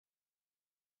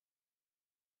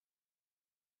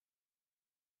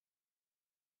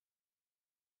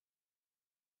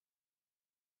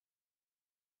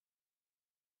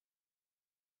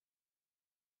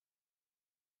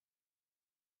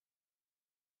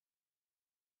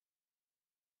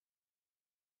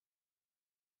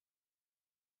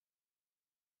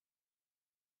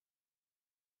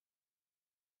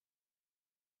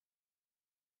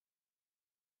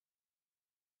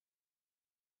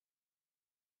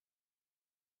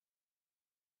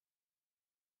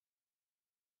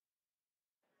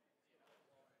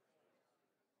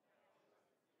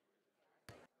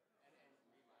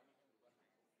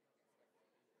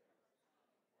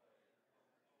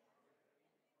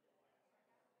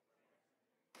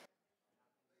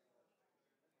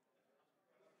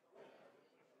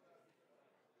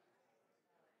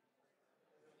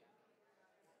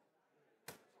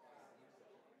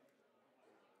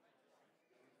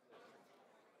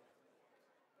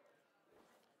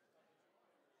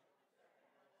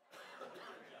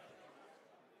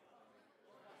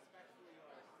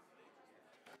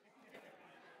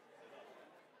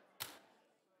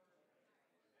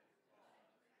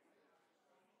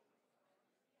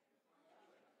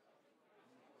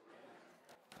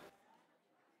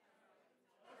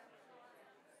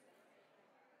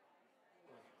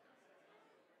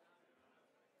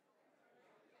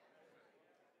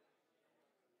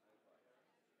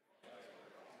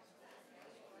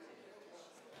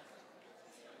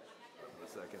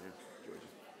second here, Georgia.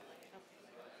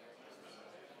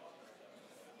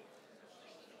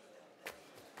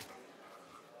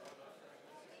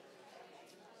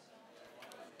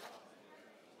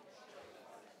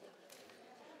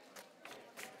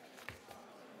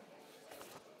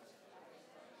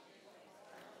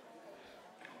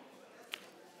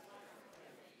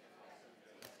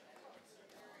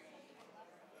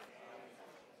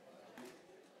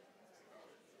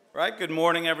 All right, good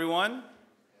morning, everyone.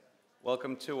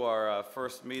 Welcome to our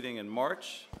first meeting in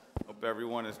March. Hope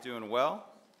everyone is doing well.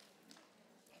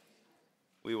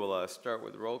 We will start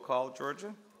with roll call,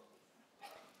 Georgia.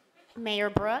 Mayor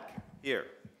Brook, Here.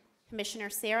 Commissioner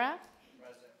Sarah,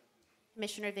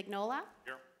 Commissioner Vignola,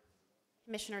 Here.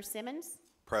 Commissioner Simmons,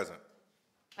 Present.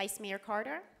 Vice Mayor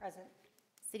Carter, Present.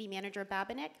 City Manager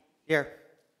Babinick, Here.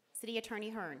 City Attorney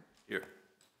Hearn. Here.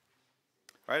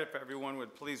 All right, if everyone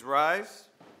would please rise.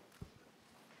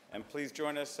 And please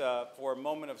join us for a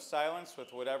moment of silence with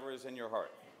whatever is in your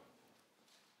heart.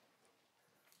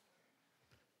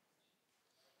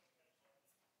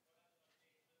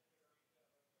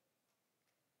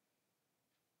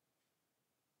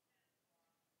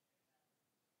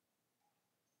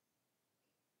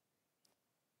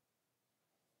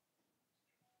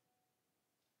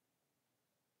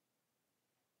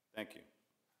 Thank you.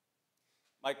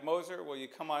 Mike Moser, will you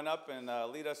come on up and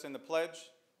lead us in the pledge?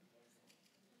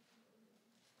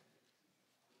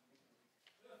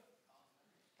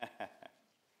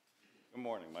 Good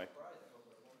morning, Mike.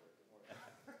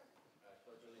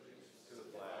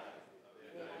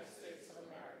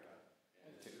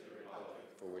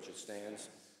 For which it stands,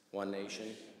 one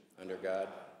nation, under God,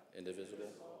 indivisible,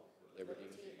 liberty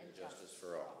and justice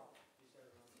for all.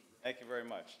 Thank you very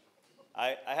much.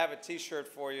 I have a T-shirt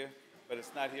for you, but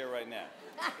it's not here right now.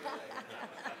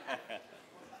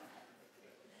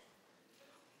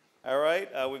 All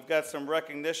right, we've got some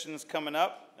recognitions coming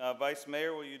up. Vice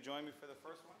Mayor, will you join me for the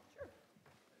first one? Sure.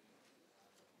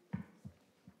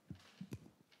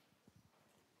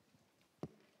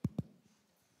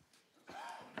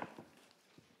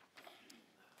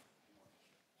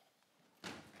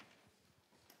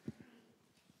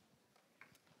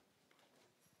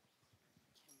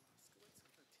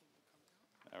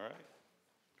 All right,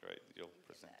 great. You'll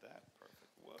present that. Perfect.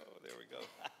 Whoa, there we go.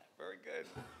 Very good.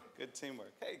 Good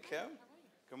teamwork. Hey, Kim.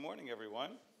 Good morning,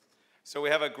 everyone. So we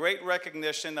have a great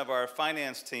recognition of our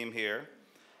finance team here.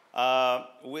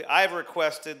 I've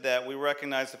requested that we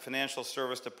recognize the Financial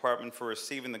Service Department for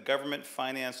receiving the Government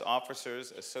Finance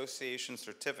Officers Association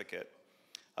Certificate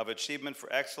of Achievement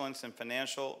for Excellence in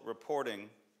Financial Reporting,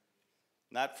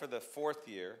 not for the 4th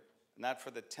year, not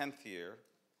for the 10th year,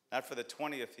 not for the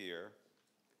 20th year,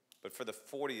 but for the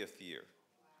 40th year.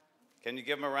 Can you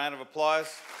give them a round of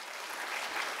applause?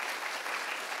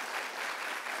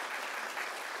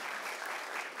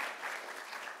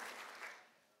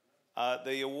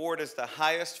 The award is the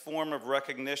highest form of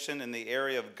recognition in the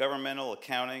area of governmental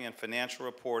accounting and financial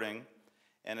reporting,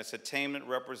 and its attainment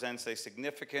represents a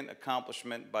significant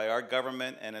accomplishment by our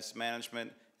government and its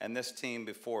management and this team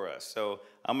before us. So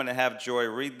I'm going to have Joy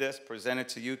read this, present it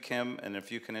to you, Kim, and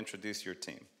if you can introduce your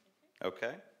team.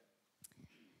 Okay?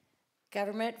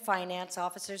 Government Finance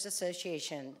Officers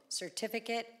Association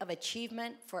Certificate of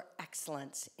Achievement for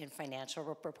Excellence in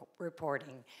Financial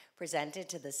Reporting, presented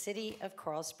to the City of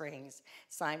Coral Springs,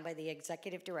 signed by the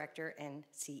Executive Director and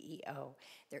CEO.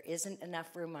 There isn't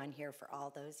enough room on here for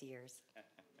all those years.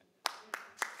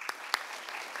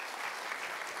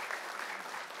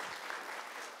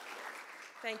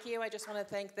 Thank you. I just want to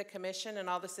thank the commission and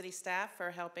all the city staff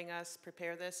for helping us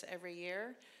prepare this every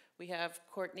year. We have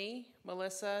Courtney,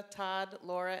 Melissa, Todd,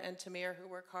 Laura, and Tamir who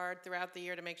work hard throughout the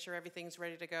year to make sure everything's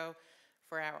ready to go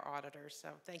for our auditors. So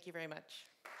thank you very much.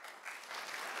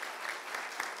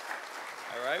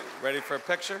 All right, ready for a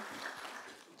picture?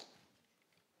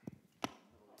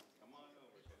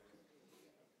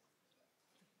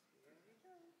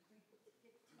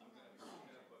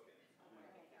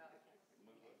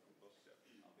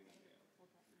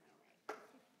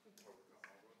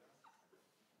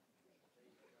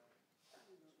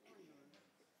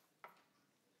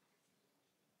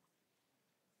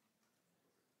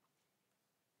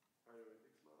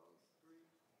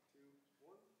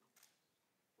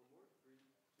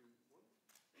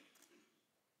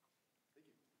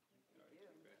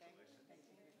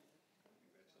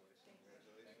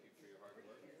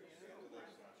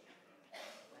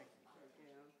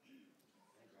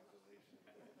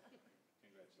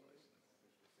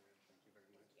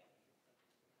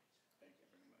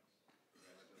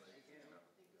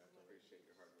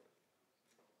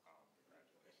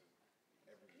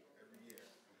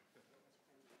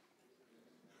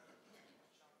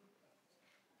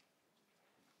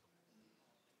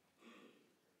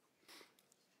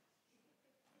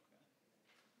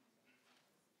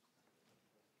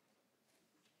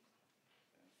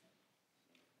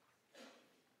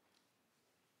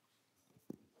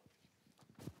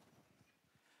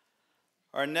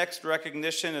 Our next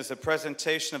recognition is a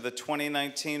presentation of the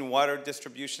 2019 Water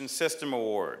Distribution System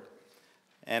Award.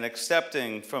 And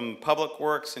accepting from Public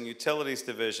Works and Utilities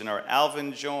Division are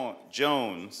Alvin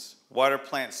Jones, Water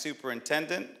Plant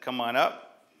Superintendent, come on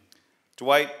up.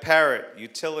 Dwight Parrott,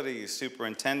 Utilities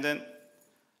Superintendent.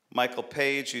 Michael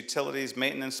Page, Utilities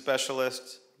Maintenance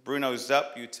Specialist. Bruno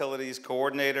Zupp, Utilities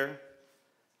Coordinator.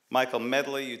 Michael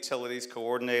Medley, Utilities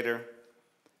Coordinator.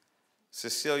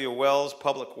 Cecilia Wells,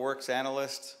 Public Works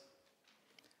Analyst.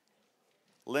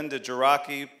 Linda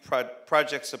Jaraki,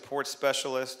 Project Support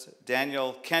Specialist.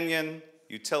 Daniel Kenyon,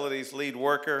 Utilities Lead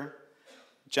Worker.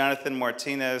 Jonathan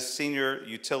Martinez, Senior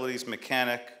Utilities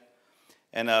Mechanic.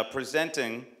 And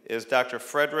presenting is Dr.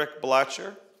 Frederick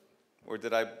Blocher, or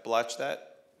did I blotch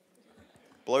that?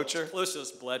 Blocher?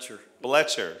 Closest, Bletcher.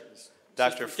 Blecher.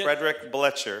 Dr. forget- Frederick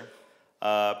Blecher,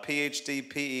 PhD,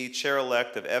 PE,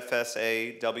 Chair-elect of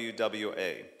FSA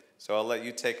WWA. So I'll let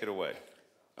you take it away.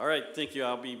 All right, thank you.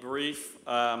 I'll be brief.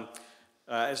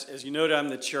 As you noted, I'm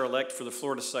the chair-elect for the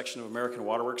Florida section of American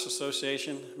Water Works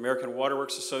Association. American Water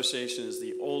Works Association is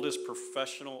the oldest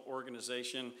professional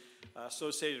organization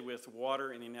associated with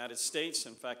water in the United States.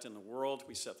 In fact, in the world,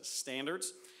 we set the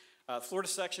standards. Florida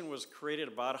section was created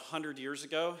about 100 years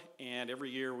ago, and every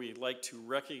year we like to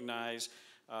recognize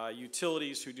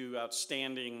utilities who do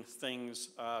outstanding things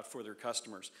for their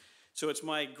customers. So it's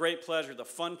my great pleasure. The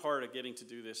fun part of getting to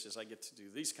do this is I get to do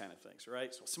these kind of things,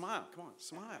 right? So smile, come on,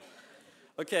 smile.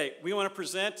 Okay, we want to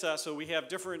present, so we have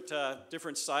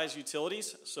different size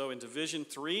utilities. So in Division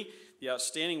 3, the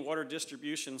Outstanding Water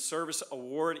Distribution Service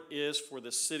Award is for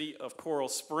the City of Coral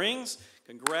Springs.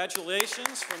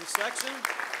 Congratulations from the section.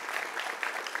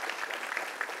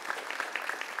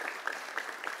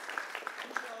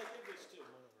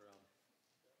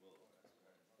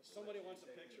 Somebody wants a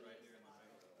picture right here.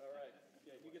 All right,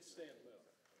 yeah, you get to stay in the middle.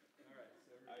 All right.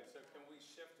 All right, so can we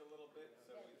shift a little bit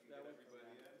so we can get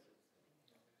everybody in?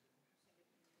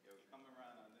 Yeah, come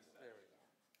around on this side.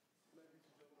 There we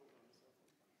go.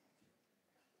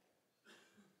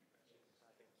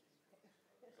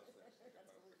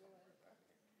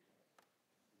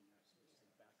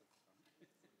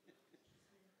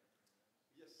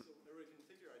 Yes, so everybody can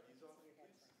take your IDs off, please.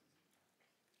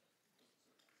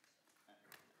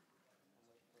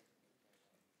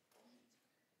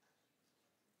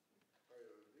 All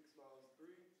right, big smiles. 3,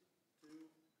 2,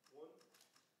 1.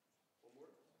 One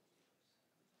more.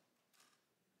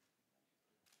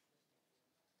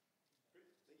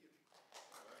 Great, thank you.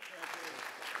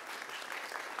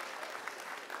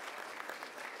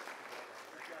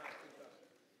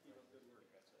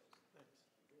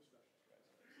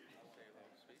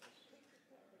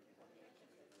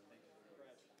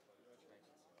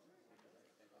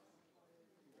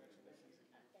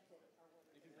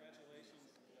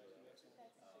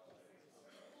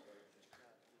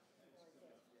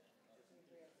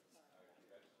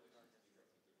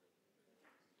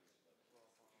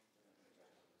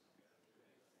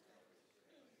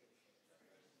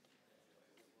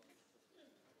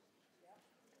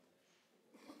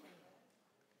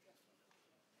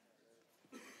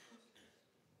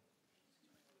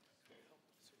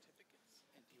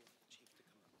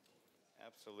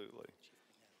 Absolutely.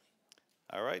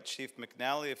 All right, Chief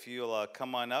McNally, if you'll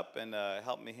come on up and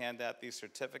help me hand out these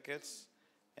certificates.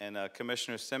 And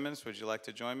Commissioner Simmons, would you like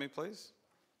to join me, please?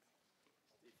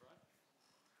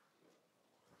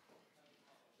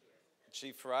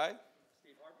 Chief Fry?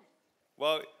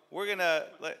 Well,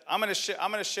 I'm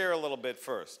gonna share a little bit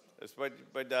first. But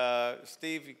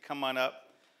Steve, you come on up.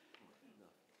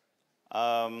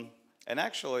 And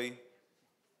actually,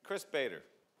 Chris Bader,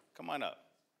 come on up.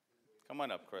 Come on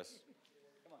up, Chris.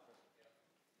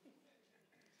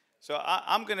 So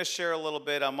I'm going to share a little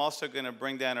bit. I'm also going to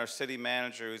bring down our city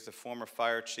manager, who's the former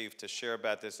fire chief, to share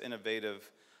about this innovative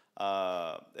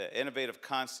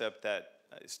concept that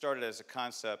started as a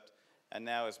concept and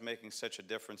now is making such a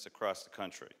difference across the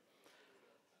country.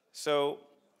 So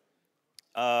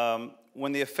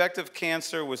when the effect of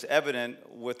cancer was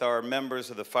evident with our members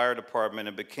of the fire department,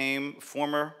 it became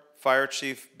former Fire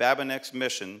Chief Babinek's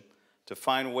mission to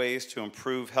find ways to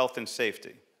improve health and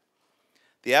safety.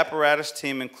 The apparatus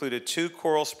team included 2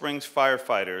 Coral Springs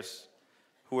firefighters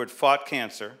who had fought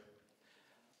cancer,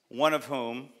 one of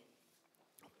whom,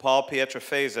 Paul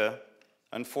Pietrafeza,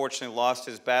 unfortunately lost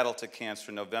his battle to cancer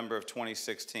in November of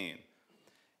 2016.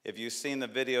 If you've seen the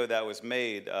video that was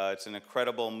made, it's an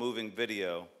incredible, moving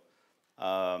video.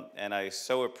 And I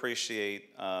so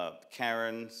appreciate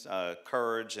Karen's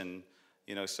courage and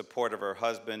support of her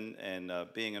husband and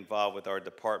being involved with our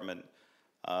department,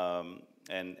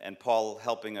 and Paul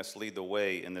helping us lead the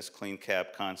way in this clean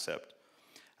cap concept.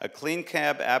 A clean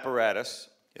cab apparatus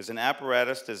is an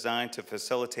apparatus designed to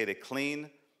facilitate a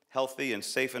clean, healthy, and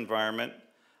safe environment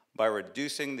by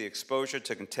reducing the exposure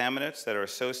to contaminants that are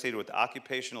associated with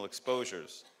occupational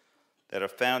exposures that are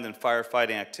found in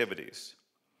firefighting activities.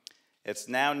 It's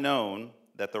now known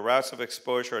that the routes of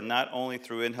exposure are not only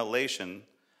through inhalation,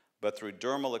 but through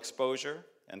dermal exposure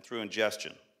and through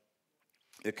ingestion.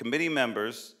 The committee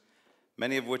members,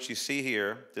 many of which you see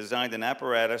here, designed an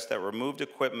apparatus that removed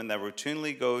equipment that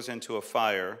routinely goes into a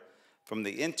fire from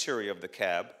the interior of the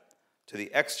cab to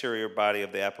the exterior body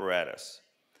of the apparatus.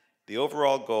 The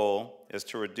overall goal is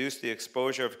to reduce the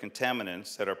exposure of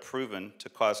contaminants that are proven to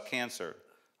cause cancer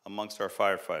amongst our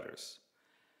firefighters.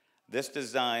 This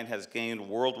design has gained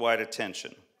worldwide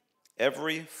attention.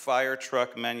 Every fire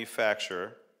truck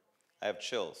manufacturer, I have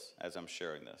chills as I'm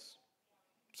sharing this.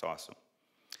 It's awesome.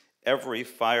 Every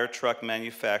fire truck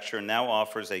manufacturer now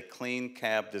offers a clean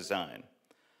cab design.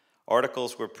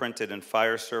 Articles were printed in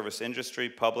fire service industry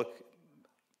publications,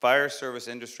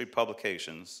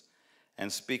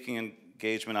 and speaking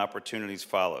engagement opportunities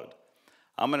followed.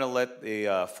 I'm going to let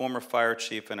the former fire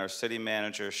chief and our city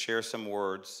manager share some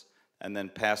words and then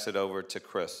pass it over to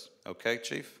Chris. Okay,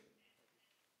 Chief?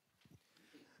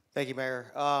 Thank you,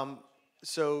 Mayor.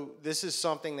 So this is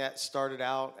something that started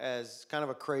out as kind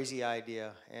of a crazy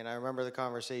idea, and I remember the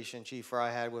conversation Chief Fry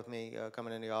had with me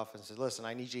coming in the office and said, listen,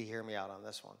 I need you to hear me out on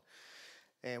this one.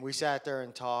 And we sat there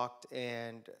and talked,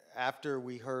 and after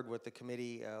we heard what the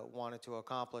committee wanted to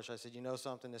accomplish, I said, you know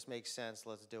something, this makes sense,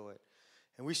 let's do it.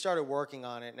 And we started working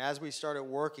on it, and as we started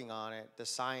working on it, the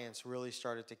science really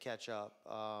started to catch up,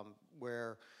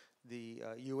 where the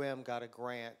got a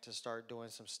grant to start doing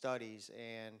some studies,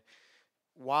 and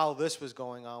while this was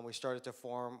going on, we started to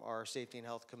form our safety and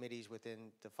health committees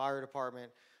within the fire department.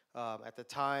 At the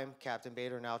time, Captain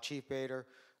Bader, now Chief Bader,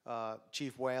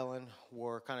 Chief Whalen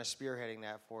were kind of spearheading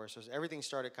that for us. So everything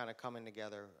started kind of coming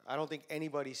together. I don't think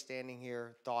anybody standing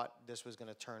here thought this was going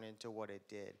to turn into what it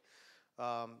did.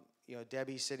 You know,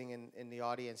 Debbie sitting in the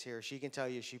audience here, she can tell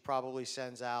you she probably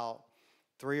sends out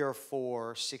 3 or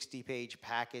 4 60-page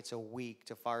packets a week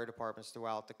to fire departments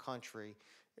throughout the country,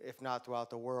 if not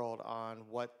throughout the world, on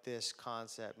what this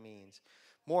concept means.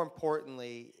 More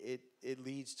importantly, it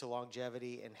leads to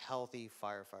longevity and healthy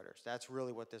firefighters. That's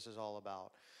really what this is all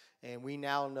about. And we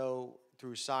now know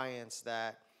through science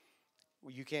that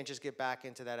you can't just get back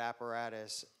into that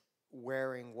apparatus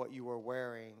wearing what you were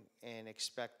wearing and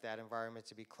expect that environment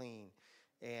to be clean.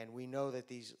 And we know that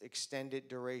these extended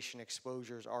duration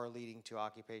exposures are leading to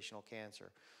occupational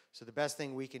cancer. So the best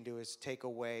thing we can do is take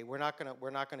away, we're not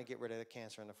gonna get rid of the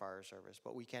cancer in the fire service,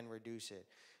 but we can reduce it.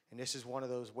 And this is one of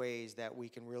those ways that we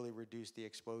can really reduce the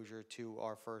exposure to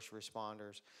our first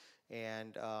responders.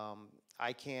 And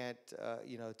I can't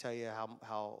tell you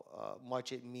how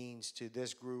much it means to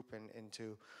this group and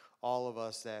to all of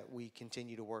us that we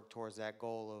continue to work towards that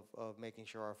goal of making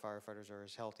sure our firefighters are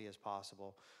as healthy as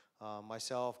possible.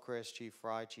 Myself, Chris, Chief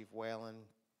Fry, Chief Whalen,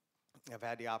 I've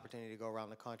had the opportunity to go around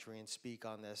the country and speak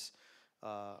on this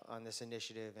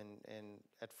initiative, and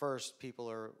at first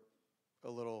people are a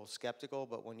little skeptical,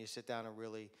 but when you sit down and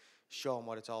really show them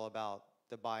what it's all about,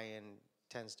 the buy-in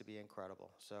tends to be incredible.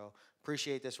 So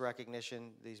appreciate this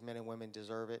recognition. These men and women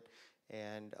deserve it.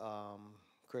 And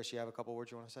Chris, you have a couple words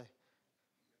you want to say?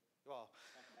 Well,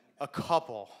 a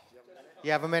couple. You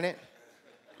have a minute?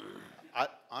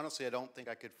 Honestly, I don't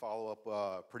think I could follow up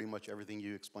pretty much everything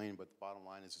you explained, but the bottom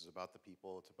line is it's about the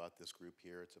people, it's about this group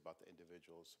here, it's about the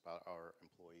individuals, about our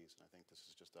employees, and I think this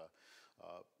is just a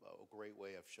great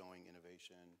way of showing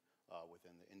innovation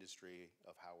within the industry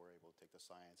of how we're able to take the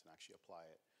science and actually apply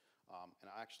it.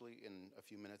 And actually, in a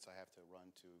few minutes, I have to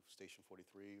run to Station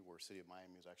 43, where City of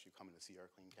Miami is actually coming to see our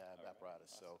clean cab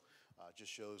apparatus. So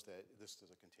just shows that this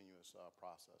is a continuous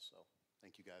process. So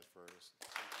thank you guys for this.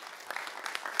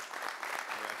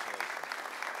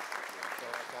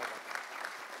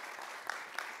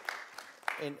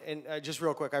 And just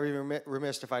real quick, I'd be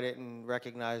remiss if I didn't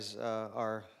recognize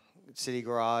our city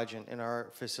garage and our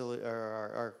facility,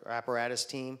 our apparatus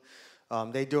team.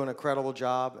 They do an incredible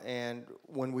job, and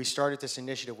when we started this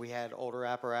initiative, we had older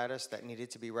apparatus that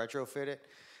needed to be retrofitted.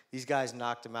 These guys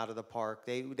knocked them out of the park.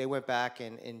 They went back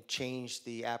and changed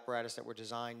the apparatus that were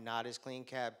designed not as clean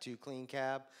cab to clean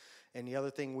cab. And the other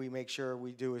thing we make sure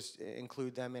we do is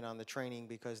include them in on the training,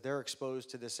 because they're exposed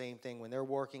to the same thing when they're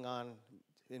working on,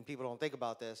 and people don't think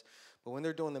about this, but when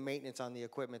they're doing the maintenance on the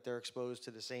equipment, they're exposed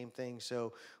to the same thing.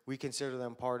 So we consider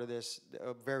them part of this,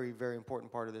 a very, very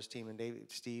important part of this team. And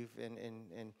Steve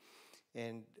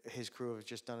and his crew have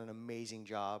just done an amazing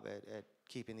job at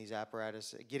keeping these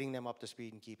apparatus, getting them up to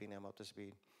speed and keeping them up to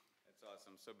speed. That's awesome.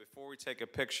 Awesome. So before we take a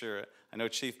picture, I know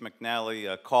Chief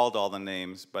McNally called all the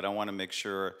names, but I want to make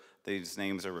sure these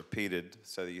names are repeated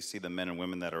so that you see the men and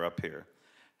women that are up here.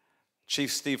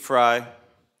 Chief Steve Fry,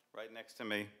 right next to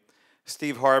me.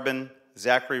 Steve Harbin,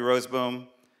 Zachary Roseboom,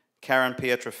 Karen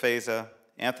Pietrafeza,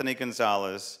 Anthony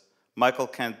Gonzalez, Michael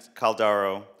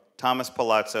Caldaro, Thomas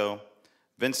Palazzo,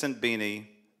 Vincent Beanie,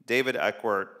 David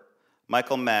Eckworth,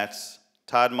 Michael Matz,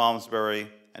 Todd Malmsbury,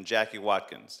 and Jackie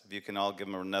Watkins. If you can all give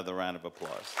them another round of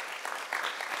applause.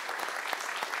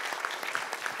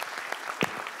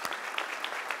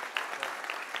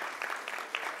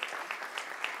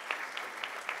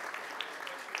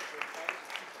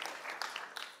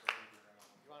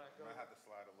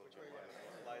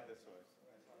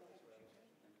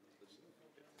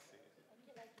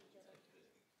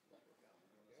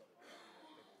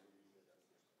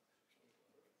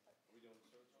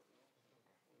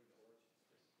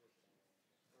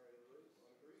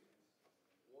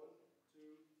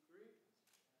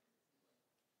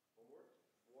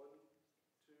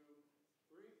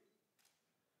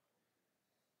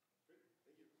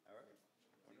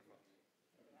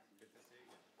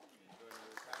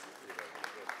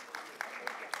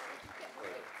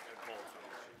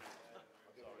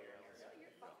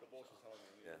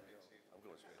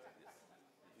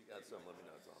 Something, let me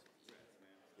know, it's all.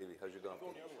 Davey, how's your golf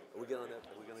game? Are we gonna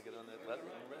get on that letter?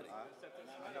 I'm ready.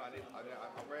 I know,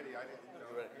 I'm ready.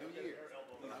 New year.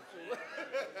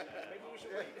 Maybe we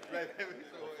should wait. Maybe we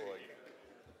should wait.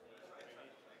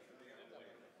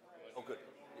 Oh, good.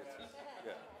 Yes.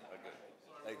 Yeah, good.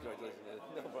 Hey, congratulations, man.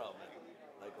 No problem, man.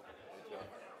 Michael, good job.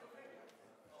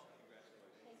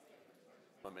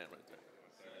 My man right there.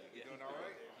 You doing all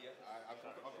right? Yeah. I'm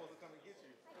supposed to come and get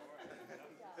you. All right.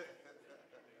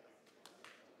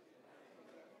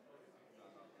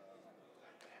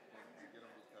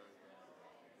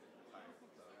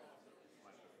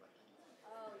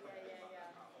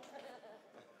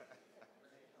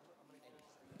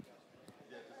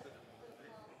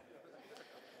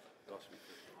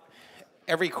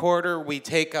 Every quarter, we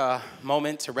take a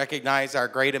moment to recognize our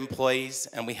great employees,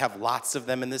 and we have lots of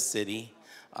them in the city.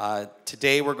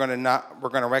 Today, we're going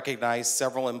to recognize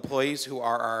several employees who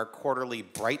are our quarterly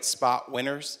Bright Spot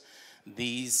winners.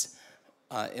 These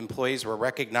employees were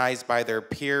recognized by their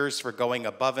peers for going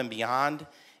above and beyond,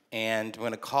 and we're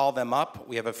going to call them up.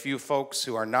 We have a few folks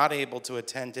who are not able to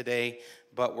attend today,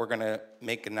 but we're going to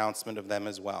make an announcement of them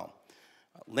as well.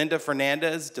 Linda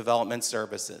Fernandez, Development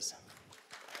Services.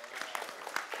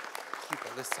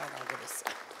 This side, I'll go this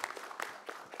side.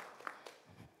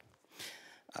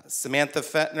 Samantha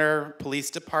Fettner, Police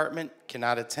Department,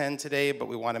 cannot attend today, but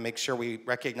we want to make sure we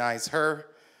recognize her.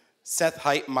 Seth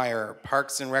Heitmeyer,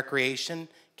 Parks and Recreation,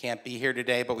 can't be here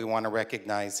today, but we want to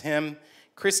recognize him.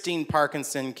 Christine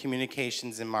Parkinson,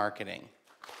 Communications and Marketing.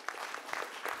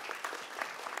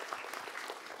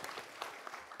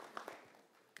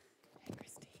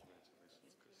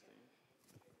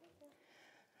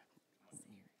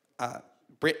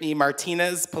 Brittany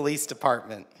Martinez, Police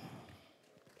Department.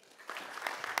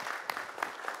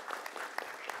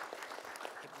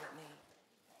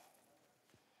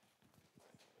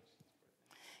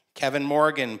 Kevin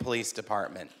Morgan, Police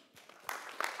Department.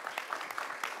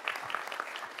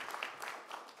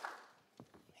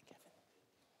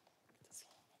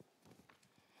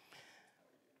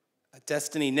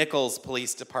 Destiny Nichols,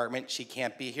 Police Department. She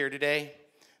can't be here today.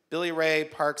 Billy Ray,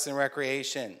 Parks and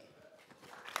Recreation.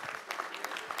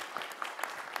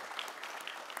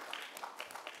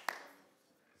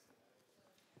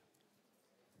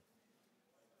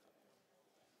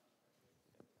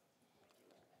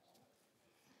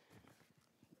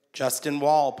 Justin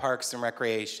Wall, Parks and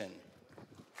Recreation.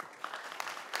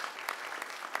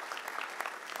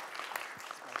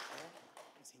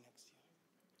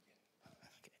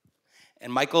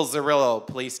 And Michael Zarillo,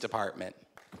 Police Department.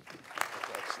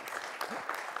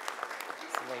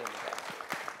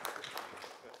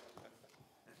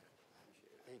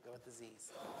 There you go with the Z's.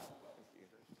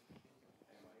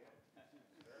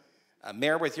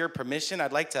 Mayor, with your permission,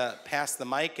 I'd like to pass the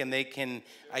mic and they can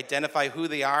identify who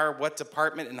they are, what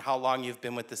department, and how long you've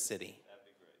been with the city. That'd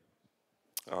be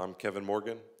great. I'm Kevin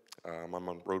Morgan. I'm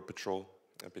on road patrol.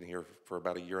 I've been here for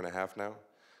about 1.5 years now.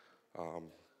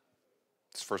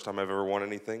 It's the first time I've ever won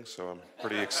anything, so I'm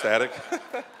pretty ecstatic.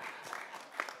 Hi,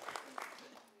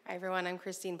 everyone. I'm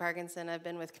Christine Parkinson. I've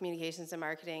been with Communications and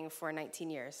Marketing for 19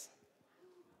 years.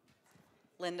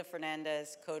 Linda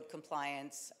Fernandez, Code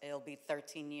Compliance. It'll be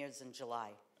 13 years in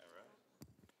July.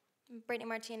 Brittany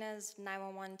Martinez,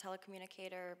 911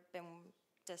 telecommunicator, been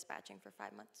dispatching for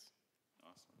 5 months.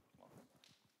 Awesome.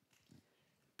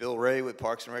 Bill Ray with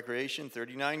Parks and Recreation,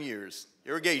 39 years.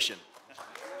 Irrigation.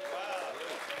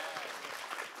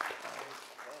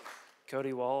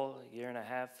 Cody Wall, 1.5 years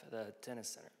at the tennis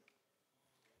center.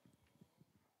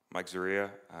 Mike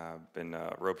Zaria, been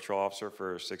a road patrol officer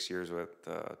for 6 years with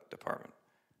the department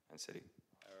and city.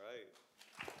 All right.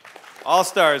 All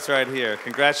stars right here.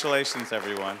 Congratulations,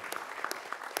 everyone.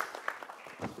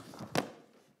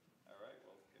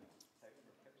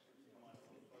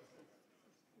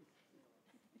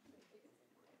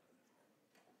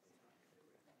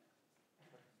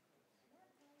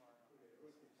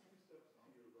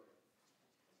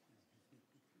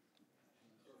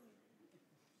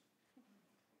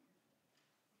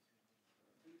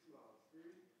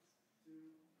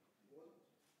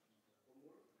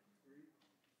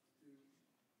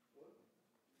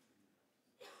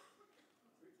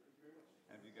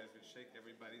 And you guys would shake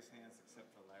everybody's hands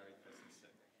except for Larry because he's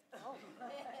sick.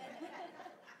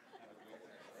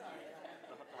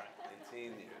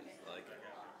 18 years, like it.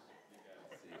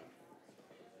 See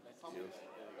you.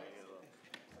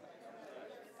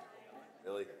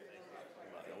 Billy,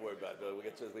 come on, don't worry about it, Billy. We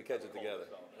catch it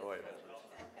together. Don't worry about it.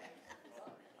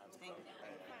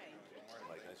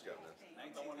 Mike, nice job, man.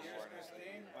 19 years,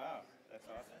 Christine? Wow, that's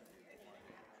awesome.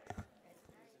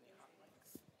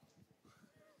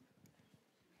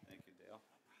 Thank you, Dale.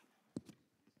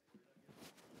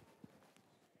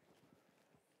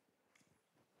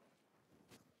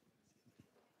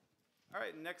 All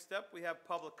right, next up, we have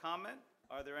public comment.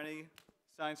 Are there any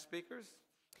signed speakers?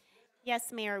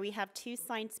 Yes, Mayor, we have 2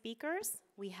 signed speakers.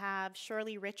 We have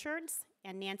Shirley Richards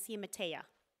and Nancy Matea.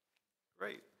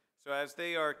 Great. So as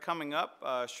they are coming up,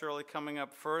 Shirley coming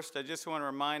up first, I just want to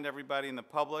remind everybody in the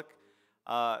public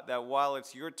that while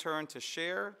it's your turn to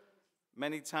share,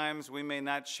 many times we may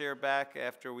not share back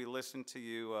after we listen to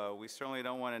you. We certainly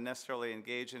don't want to necessarily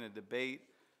engage in a debate.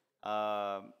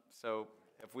 So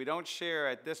if we don't share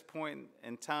at this point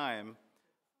in time,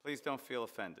 please don't feel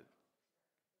offended.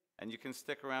 And you can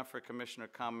stick around for commissioner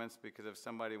comments because if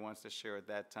somebody wants to share at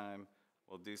that time,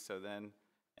 we'll do so then.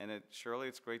 And Shirley,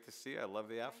 it's great to see you. I love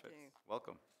the outfit.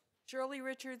 Welcome. Shirley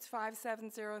Richards,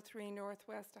 5703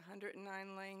 Northwest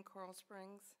 109 Lane, Coral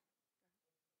Springs.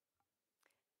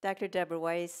 Dr. Deborah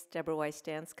Weiss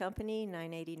Dance Company,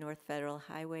 980 North Federal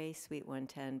Highway, Suite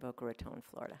 110, Boca Raton,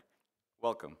 Florida.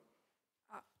 Welcome.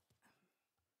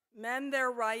 Men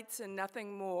their rights and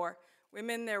nothing more.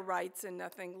 Women their rights and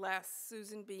nothing less.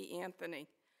 Susan B. Anthony.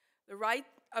 The right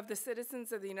of the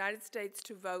citizens of the United States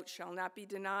to vote shall not be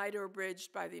denied or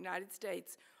abridged by the United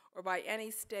States or by any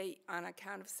state on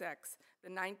account of sex. The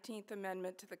 19th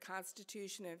Amendment to the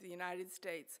Constitution of the United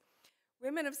States.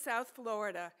 Women of South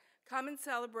Florida, come and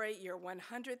celebrate your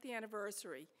 100th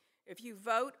anniversary. If you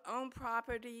vote, own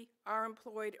property, are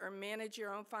employed, or manage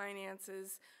your own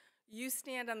finances, you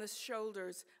stand on the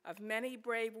shoulders of many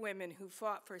brave women who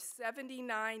fought for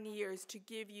 79 years to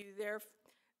give you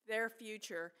their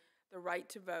future, the right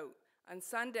to vote. On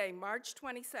Sunday, March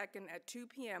 22nd at 2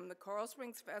 p.m., the Coral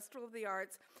Springs Festival of the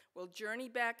Arts will journey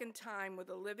back in time with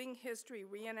a living history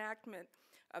reenactment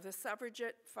of the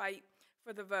suffragette fight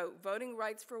for the vote, Voting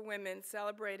Rights for Women,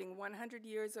 celebrating 100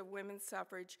 years of women's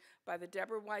suffrage by the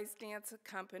Deborah Weiss Dance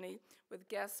Company with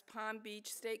guests Palm Beach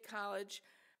State College,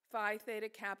 Phi Theta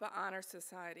Kappa Honor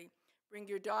Society. Bring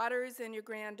your daughters and your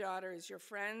granddaughters, your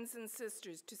friends and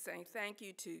sisters to say thank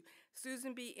you to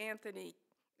Susan B. Anthony,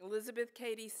 Elizabeth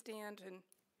Cady Stanton,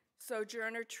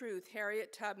 Sojourner Truth,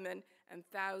 Harriet Tubman, and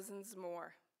thousands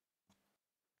more.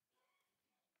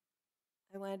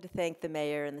 I wanted to thank the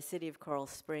mayor and the city of Coral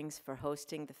Springs for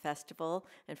hosting the festival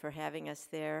and for having us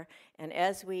there. And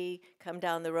as we come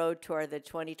down the road toward the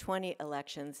 2020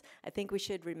 elections, I think we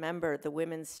should remember the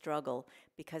women's struggle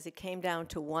because it came down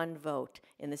to one vote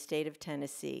in the state of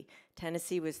Tennessee.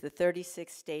 Tennessee was the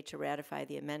 36th state to ratify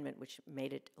the amendment, which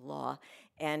made it law.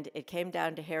 And it came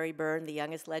down to Harry Byrne, the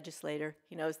youngest legislator.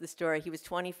 He knows the story. He was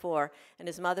 24, and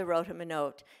his mother wrote him a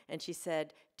note, and she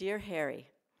said, "Dear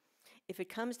Harry, if it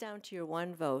comes down to your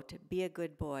one vote, be a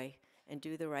good boy and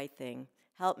do the right thing.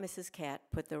 Help Mrs. Catt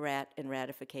put the rat in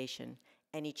ratification."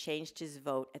 And he changed his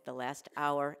vote at the last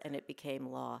hour, and it became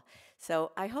law.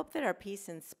 So I hope that our piece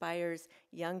inspires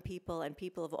young people and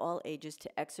people of all ages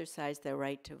to exercise their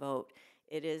right to vote.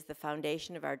 It is the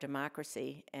foundation of our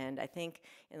democracy, and I think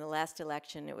in the last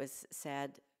election it was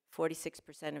sad,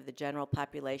 46% of the general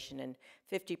population and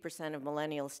 50% of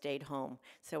millennials stayed home.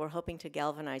 So we're hoping to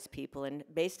galvanize people, and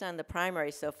based on the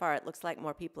primary so far, it looks like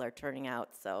more people are turning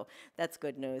out, so that's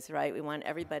good news, right? We want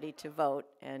everybody to vote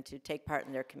and to take part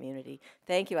in their community.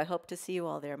 Thank you. I hope to see you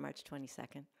all there March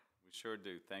 22nd. We sure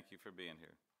do. Thank you for being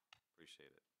here.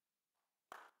 Appreciate it.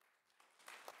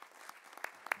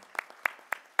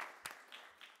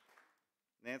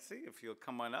 Nancy, if you'll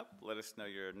come on up, let us know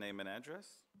your name and address.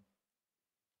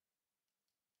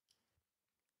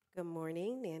 Good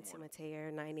morning, Nancy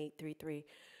Mateer, 9833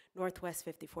 Northwest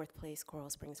 54th Place, Coral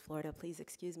Springs, Florida. Please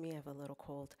excuse me, I have a little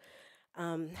cold.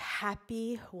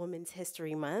 Happy Women's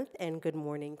History Month and good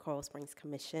morning, Coral Springs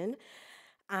Commission.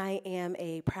 I am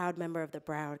a proud member of the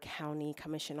Broward County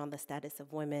Commission on the Status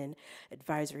of Women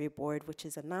Advisory Board, which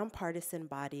is a nonpartisan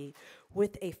body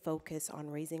with a focus on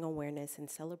raising awareness and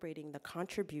celebrating the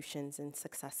contributions and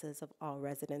successes of all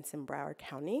residents in Broward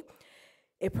County.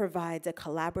 It provides a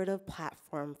collaborative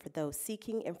platform for those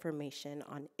seeking information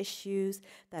on issues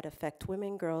that affect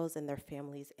women, girls, and their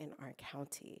families in our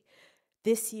county.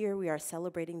 This year, we are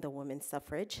celebrating the women's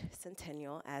suffrage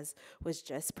centennial, as was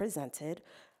just presented.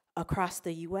 Across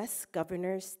the U.S.,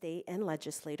 governors, state and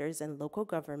legislators, and local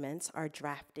governments are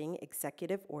drafting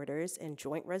executive orders and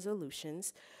joint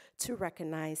resolutions to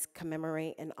recognize,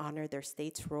 commemorate, and honor their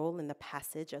state's role in the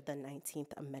passage of the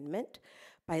 19th Amendment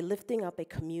by lifting up a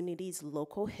community's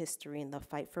local history in the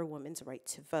fight for women's right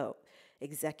to vote.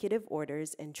 Executive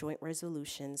orders and joint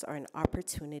resolutions are an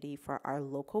opportunity for our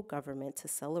local government to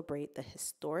celebrate the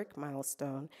historic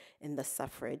milestone in the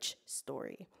suffrage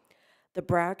story. The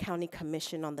Broward County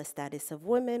Commission on the Status of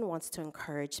Women wants to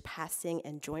encourage passing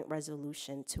and joint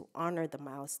resolution to honor the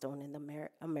milestone in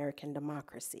American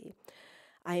democracy.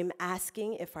 I am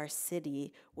asking if our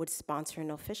city would sponsor an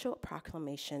official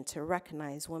proclamation to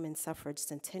recognize women's suffrage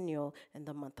centennial in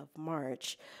the month of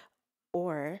March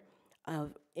or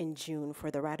in June for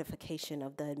the ratification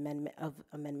of the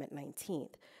Amendment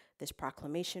 19th. This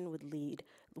proclamation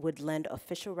would lend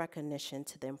official recognition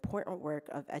to the important work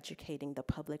of educating the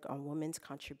public on women's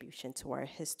contribution to our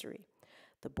history.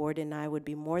 The board and I would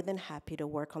be more than happy to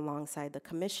work alongside the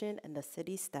commission and the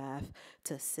city staff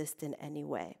to assist in any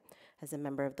way. As a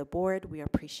member of the board, we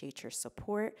appreciate your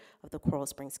support of the Coral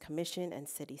Springs Commission and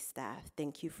city staff.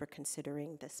 Thank you for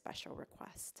considering this special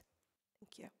request.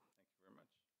 Thank you.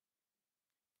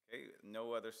 Okay,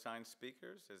 no other signed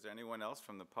speakers. Is there anyone else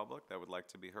from the public that would like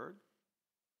to be heard?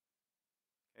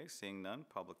 Okay, seeing none,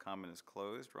 public comment is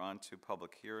closed. We're on to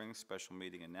public hearings, special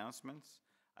meeting announcements.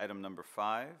 Item number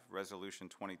 5, Resolution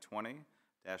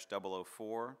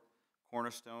 2020-004,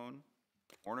 Cornerstone,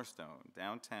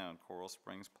 Downtown Coral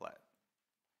Springs Plat.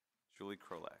 Julie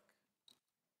Krolak.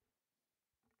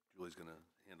 Julie's going to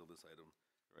handle this item.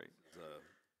 Great.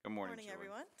 Good morning, Julie.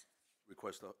 everyone.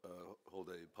 Request to hold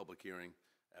a public hearing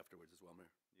afterwards as well, Mayor.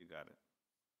 You got it.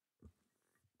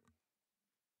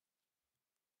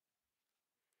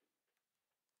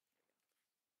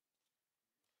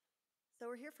 So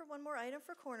we're here for one more item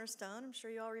for Cornerstone. I'm sure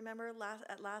you all remember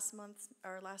at last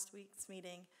week's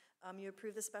meeting, you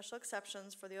approved the special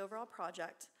exceptions for the overall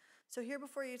project. So here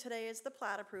before you today is the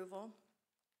plat approval.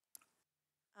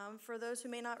 For those who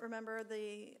may not remember,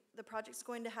 the project's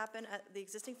going to happen at the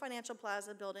existing Financial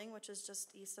Plaza building, which is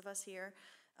just east of us here,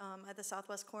 at the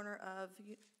southwest corner of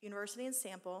University and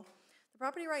Sample. The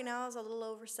property right now is a little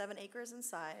over 7 acres in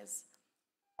size.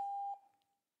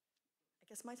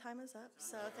 I guess my time is up,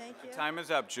 so thank you. Time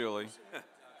is up, Julie.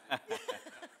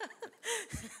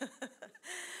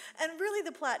 And really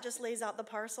the plat just lays out the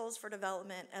parcels for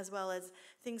development as well as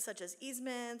things such as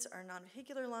easements or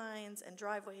non-vehicular lines and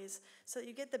driveways, so that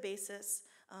you get the basis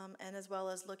and as well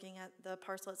as looking at the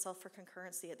parcel itself for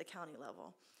concurrency at the county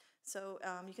level. So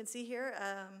you can see here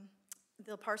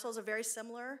the parcels are very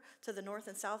similar to the north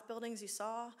and south buildings you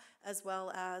saw, as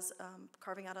well as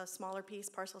carving out a smaller piece,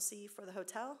 parcel C, for the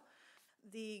hotel.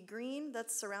 The green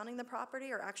that's surrounding the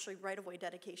property are actually right-of-way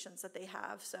dedications that they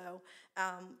have. So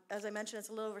as I mentioned, it's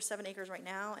a little over 7 acres right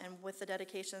now, and with the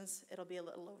dedications, it'll be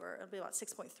about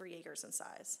 6.3 acres in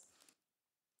size.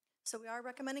 So we are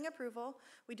recommending approval.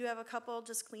 We do have a couple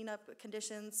just cleanup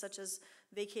conditions, such as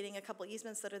vacating a couple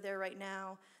easements that are there right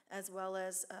now, as well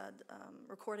as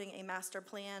recording a master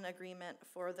plan agreement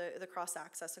for the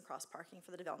cross-access and cross-parking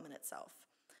for the development itself.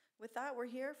 With that, we're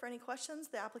here for any questions.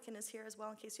 The applicant is here as well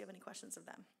in case you have any questions of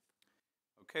them.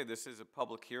 Okay, this is a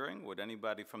public hearing. Would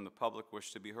anybody from the public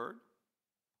wish to be heard?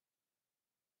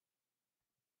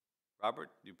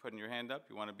 Robert, you putting your hand up?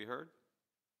 You want to be heard?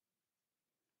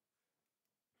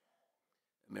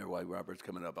 Mayor, while Robert's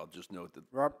coming up, I'll just note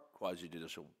that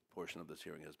quasi-judicial portion of this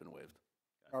hearing has been waived.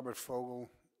 Robert Fogel,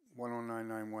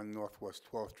 10991 Northwest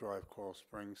 12th Drive, Coral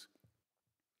Springs.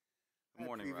 Good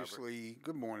morning, Robert.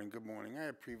 Good morning. I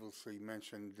had previously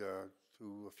mentioned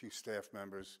to a few staff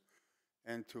members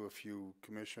and to a few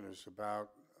commissioners about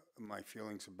my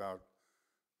feelings about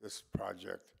this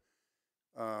project.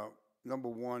 Number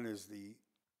one is the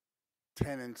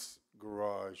tenant's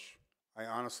garage. I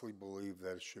honestly believe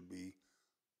that it should be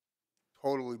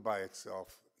totally by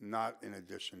itself, not in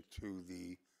addition to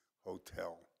the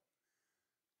hotel.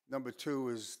 Number two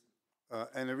is,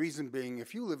 and the reason being,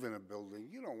 if you live in a building,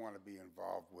 you don't want to be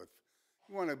involved with,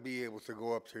 you want to be able to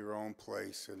go up to your own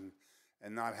place and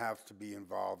not have to be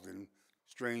involved in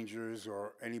strangers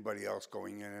or anybody else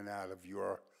going in and out of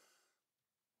your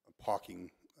parking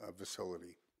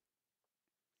facility.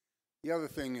 The other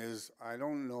thing is, I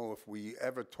don't know if we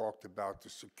ever talked about the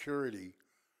security.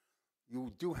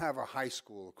 You do have a high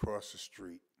school across the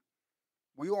street.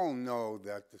 We all know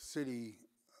that the city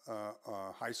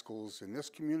high schools in this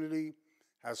community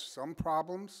has some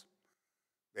problems.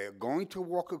 They are going to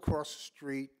walk across the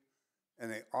street,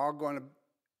 and they are going to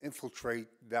infiltrate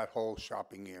that whole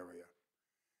shopping area.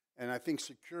 And I think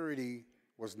security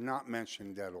was not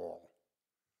mentioned at all.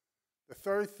 The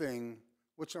third thing,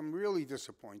 which I'm really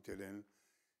disappointed in,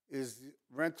 is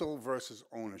rental versus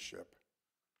ownership.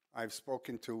 I've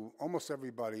spoken to almost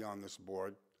everybody on this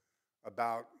board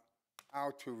about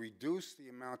how to reduce the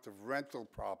amount of rental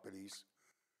properties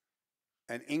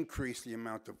and increase the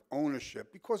amount of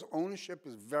ownership, because ownership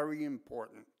is very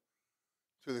important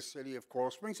to the city of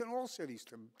Coral Springs and all cities,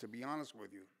 to be honest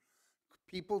with you.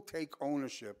 People take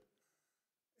ownership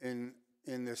in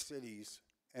the cities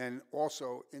and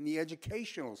also in the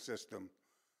educational system,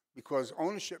 because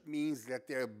ownership means that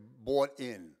they're bought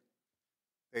in.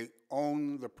 They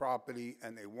own the property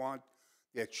and they want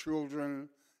their children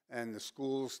and the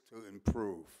schools to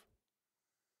improve.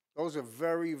 Those are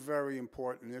very, very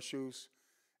important issues.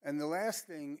 And the last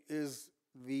thing is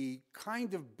the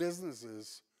kind of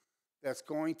businesses that's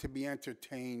going to be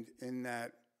entertained in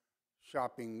that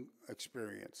shopping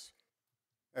experience.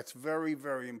 That's very,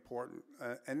 very important.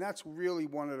 And that's really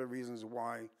one of the reasons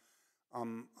why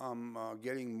I'm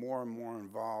getting more and more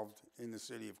involved in the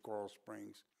city of Coral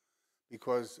Springs,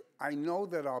 because I know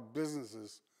that our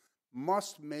businesses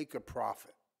must make a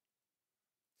profit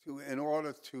in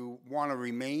order to want to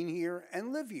remain here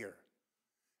and live here.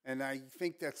 And I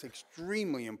think that's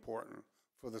extremely important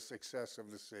for the success of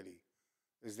the city,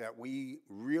 is that we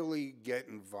really get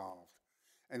involved.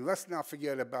 And let's not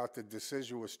forget about the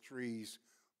deciduous trees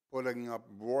putting up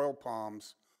royal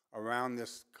palms around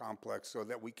this complex so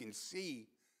that we can see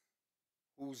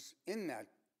who's in that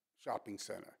shopping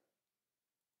center.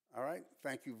 All right?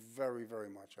 Thank you very, very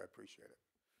much. I appreciate it.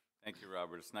 Thank you,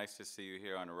 Robert. It's nice to see you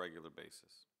here on a regular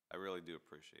basis. I really do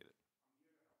appreciate it.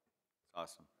 It's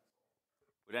awesome.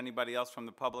 Would anybody else from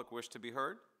the public wish to be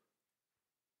heard?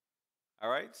 All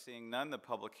right, seeing none, the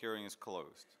public hearing is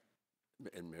closed.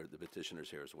 And Mayor, the petitioner's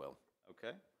here as well.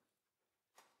 Okay.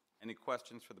 Any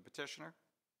questions for the petitioner?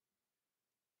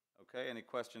 Okay, any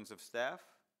questions of staff?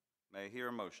 May I hear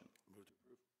a motion? Move to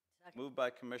approve. Moved by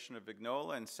Commissioner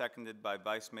Vignola and seconded by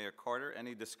Vice Mayor Carter.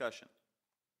 Any discussion?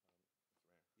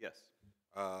 Yes.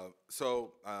 I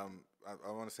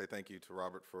want to say thank you to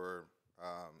Robert for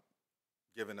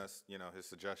giving us, his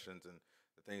suggestions and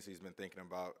the things he's been thinking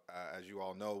about. As you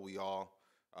all know, we all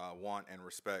want and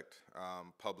respect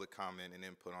public comment and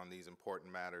input on these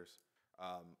important matters.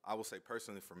 I will say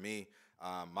personally for me,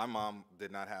 my mom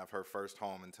did not have her first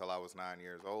home until I was 10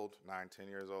 years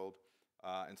old.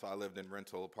 And so I lived in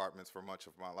rental apartments for much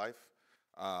of my life.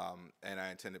 And I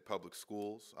attended public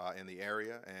schools in the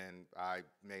area, and I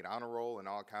made honor roll and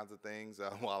all kinds of things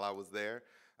while I was there.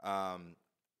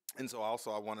 And so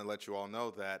also I want to let you all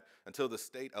know that until the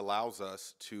state allows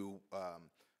us to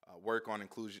work on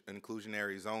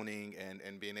inclusionary zoning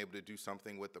and being able to do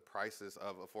something with the prices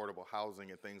of affordable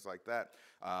housing and things like that,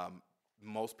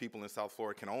 most people in South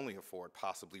Florida can only afford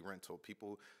possibly rental.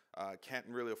 People can't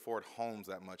really afford homes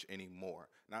that much anymore.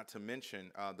 Not to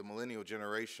mention the millennial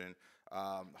generation,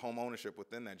 home ownership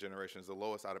within that generation is the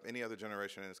lowest out of any other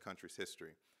generation in this country's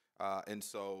history. And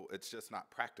so it's just not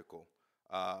practical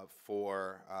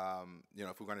for,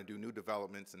 if we're going to do new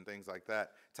developments and things like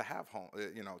that, to have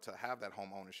to have that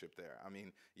home ownership there. I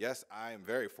mean, yes, I am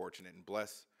very fortunate and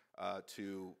blessed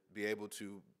to be able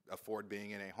to afford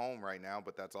being in a home right now,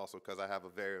 but that's also because I have a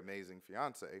very amazing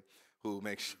fiance who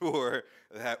makes sure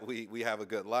that we have a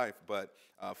good life. But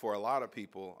for a lot of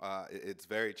people, it's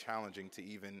very challenging to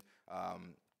even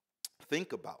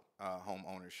think about home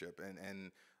ownership.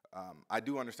 And I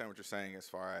do understand what you're saying as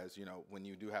far as, when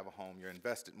you do have a home, you're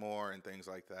invested more and things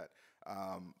like that.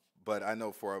 But I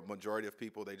know for a majority of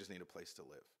people, they just need a place to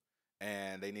live.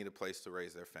 And they need a place to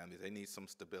raise their families. They need some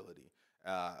stability.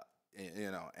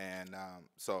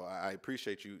 So I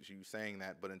appreciate you saying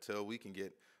that, but until we can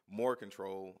get more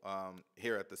control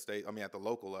here at the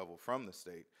local level from the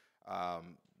state, our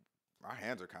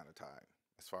hands are kind of tied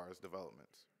as far as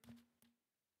developments.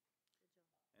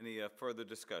 Any further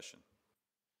discussion?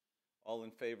 All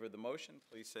in favor of the motion,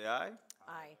 please say aye.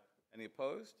 Aye. Any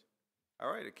opposed?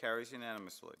 All right, it carries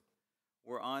unanimously.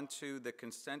 We're on to the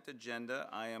consent agenda.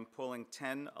 I am pulling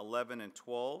 10, 11, and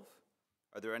 12.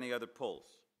 Are there any other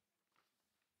pulls?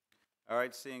 All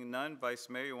right, seeing none, Vice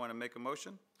Mayor, you want to make a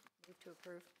motion? Move to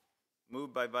approve.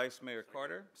 Moved by Vice Mayor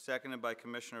Carter, seconded by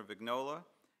Commissioner Vignola.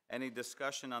 Any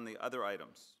discussion on the other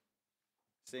items?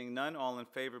 Seeing none, all in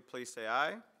favor, please say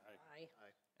aye. Aye.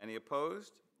 Any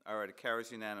opposed? All right, it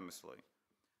carries unanimously.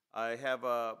 I have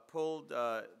pulled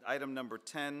item number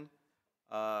 10,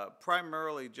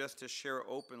 primarily just to share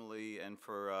openly and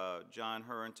for John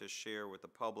Hearn to share with the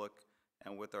public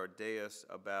and with our dais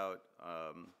about,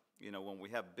 when we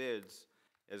have bids,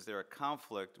 is there a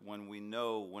conflict when we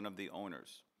know one of the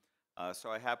owners?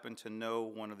 So I happen to know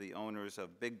one of the owners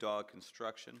of Big Dog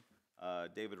Construction,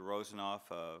 David Rosenoff,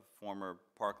 a former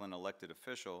Parkland elected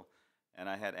official, and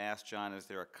I had asked John, is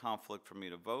there a conflict for me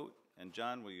to vote? And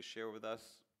John, will you share with us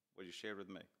what you shared with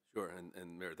me? Sure,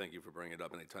 and Mayor, thank you for bringing it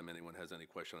up. Anytime anyone has any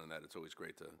question on that, it's always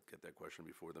great to get that question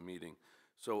before the meeting.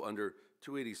 So under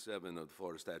 287 of the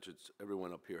Florida statutes,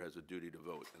 everyone up here has a duty to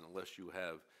vote, and unless you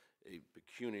have a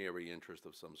pecuniary interest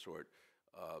of some sort,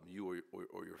 you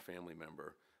or your family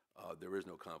member, there is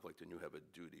no conflict and you have a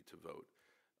duty to vote.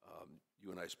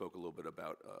 You and I spoke a little bit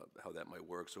about how that might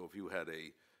work. So if you had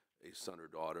a son or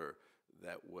daughter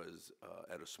that was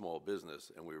at a small business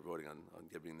and we were voting on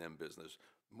giving them business,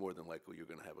 more than likely you're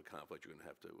going to have a conflict. You're going to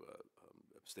have to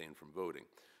abstain from voting.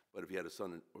 But if you had a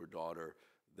son or daughter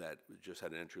that just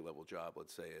had an entry-level job,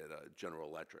 let's say at General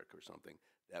Electric or something,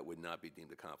 that would not be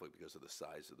deemed a conflict because of the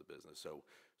size of the business. So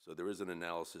there is an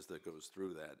analysis that goes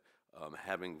through that.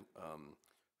 Having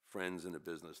friends in a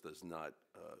business does not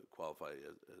qualify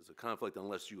as a conflict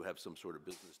unless you have some sort of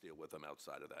business deal with them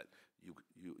outside of that.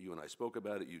 You and I spoke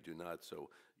about it. You do not, so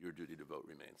your duty to vote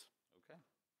remains. Okay.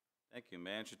 Thank you.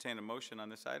 May I entertain a motion on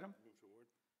this item? Move forward.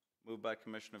 Moved by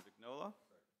Commissioner Vignola.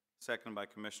 Seconded by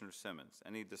Commissioner Simmons.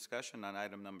 Any discussion on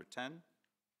item number 10?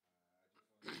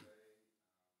 I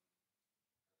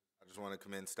just want to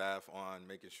commend staff on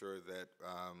making sure that,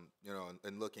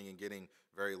 and looking and getting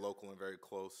very local and very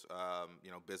close,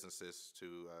 businesses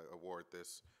to award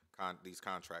these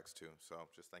contracts to. So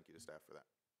just thank you to staff for that.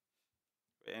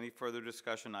 Any further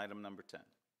discussion, item number 10?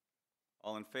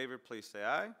 All in favor, please say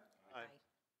aye. Aye.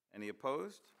 Any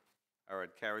opposed? All right,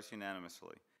 carries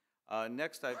unanimously.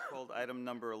 Next, I've pulled item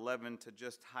number 11 to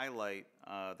just highlight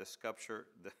the sculpture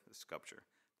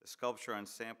on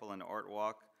Sample and Art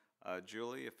Walk.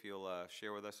 Julie, if you'll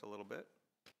share with us a little bit.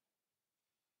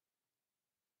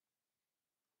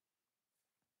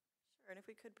 Sure, and if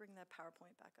we could bring that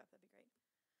PowerPoint back up, that'd be great.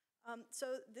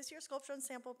 So this year's Sculpture and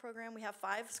Sample program, we have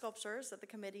 5 sculptures that the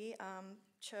committee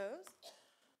chose.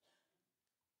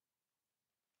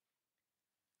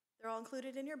 They're all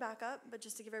included in your backup, but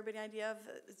just to give everybody an idea of,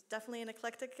 it's definitely an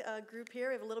eclectic group here.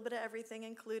 We have a little bit of everything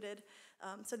included.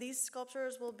 So these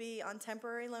sculptures will be on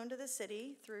temporary loan to the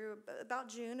city through about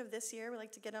June of this year. We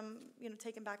like to get them,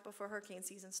 taken back before hurricane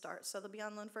season starts. So they'll be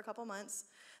on loan for a couple months.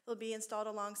 They'll be installed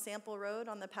along Sample Road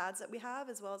on the pads that we have,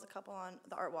 as well as a couple on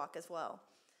the Art Walk as well.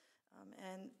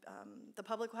 The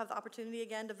public will have the opportunity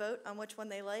again to vote on which one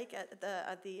they like at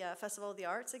the Festival of the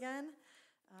Arts again.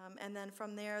 And then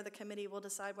from there, the committee will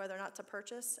decide whether or not to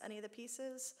purchase any of the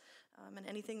pieces, and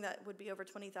anything that would be over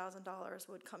 $20,000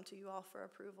 would come to you all for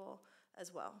approval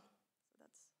as well. So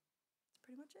that's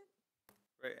pretty much it.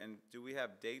 Great, and do we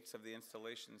have dates of the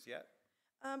installations yet?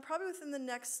 Probably within the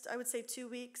next, I would say, 2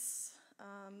 weeks.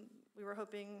 We were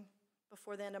hoping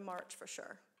before the end of March for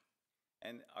sure.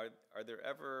 And are there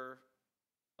ever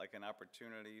like an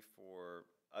opportunity for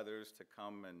others to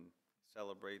come and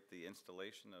celebrate the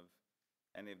installation of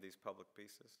any of these public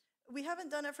pieces? We haven't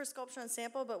done it for Sculpture and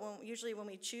Sample, but usually when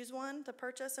we choose one to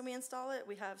purchase and we install it,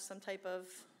 we have some type of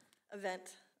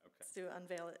event to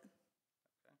unveil it.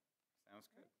 Okay, sounds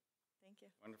good. Thank you.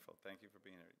 Wonderful, thank you for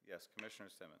being here. Yes, Commissioner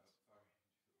Simmons.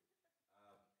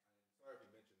 Sorry if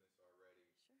you mentioned this already.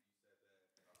 Sure. You said that people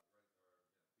attending the Arts Festival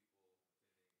will be able to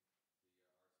vote on these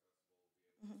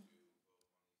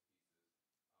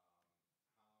pieces.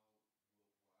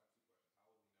 How will we know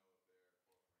if they're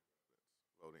close friends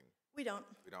with voting? We don't.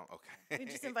 We don't, okay. We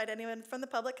just invite anyone from the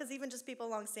public, because even just people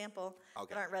along Sample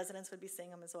Okay. that aren't residents would be seeing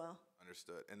them as well.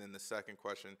 Understood. And then the second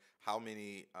question, how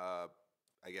many, I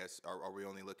guess, are we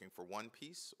only looking for one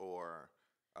piece or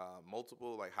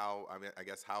multiple? Like how, I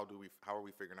guess, how are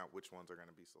we figuring out which ones are going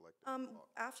to be selected?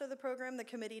 After the program, the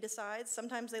committee decides.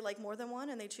 Sometimes they like more than one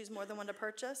and they choose more than one to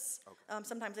purchase. Okay.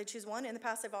 Sometimes they choose one. In the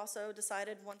past, they've also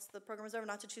decided once the program is over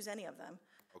not to choose any of them.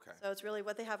 Okay. So it's really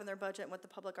what they have in their budget and what the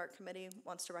Public Art Committee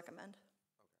wants to recommend. Okay. All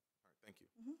right. Thank you.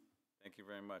 Thank you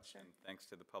very much, and thanks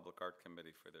to the Public Art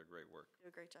Committee for their great work. Do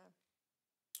a great job.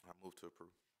 I move to approve.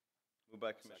 Moved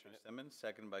by Commissioner Simmons,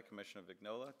 seconded by Commissioner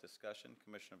Vignola. Discussion,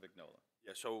 Commissioner Vignola.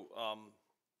 Yeah, so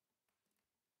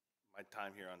my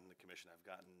time here on the commission, I've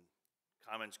gotten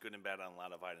comments, good and bad, on a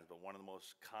lot of items, but one of the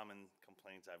most common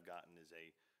complaints I've gotten is a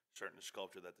certain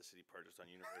sculpture that the city purchased on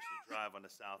University Drive on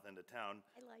the south end of town.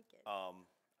 I like it.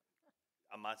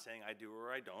 I'm not saying I do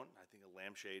or I don't. I think a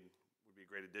lampshade would be a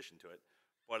great addition to it.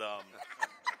 But,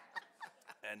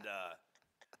 and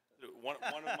one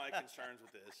of my concerns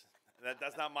with this,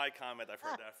 that's not my comment, I've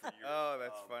heard that for years. Oh,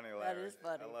 that's funny, Larry. That is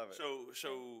funny. I love it.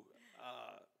 So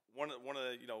one of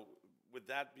the, you know, with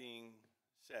that being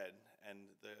said, and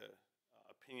the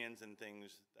opinions and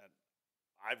things that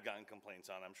I've gotten complaints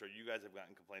on, I'm sure you guys have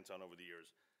gotten complaints on over the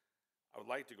years, I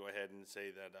would like to go ahead and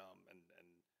say that,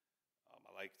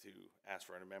 I'd like to ask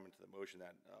for an amendment to the motion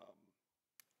that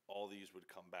all these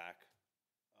would come back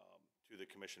to the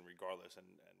commission regardless, and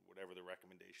whatever the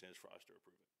recommendation is for us to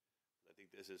approve it. I think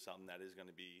this is something that is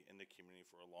going to be in the community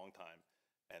for a long time,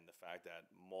 and the fact that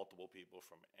multiple people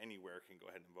from anywhere can go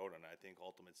ahead and vote on it, I think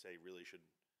ultimate say really should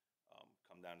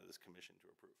come down to this commission to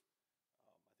approve.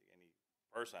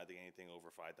 I think anything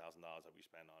over $5,000 that we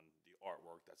spend on the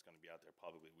artwork that's going to be out there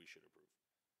publicly, we should approve.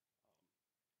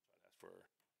 So I'd ask for a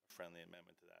friendly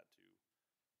amendment to that to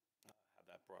have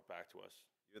that brought back to us.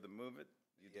 You're the move it,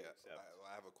 you do accept.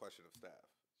 I have a question of staff.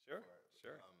 Sure,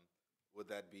 sure. Would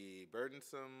that be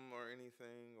burdensome or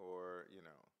anything, or, you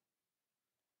know?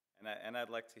 And I'd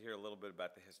like to hear a little bit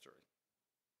about the history.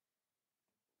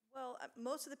 Well,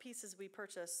 most of the pieces we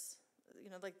purchase, you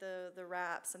know, like the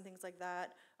wraps and things like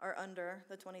that, are under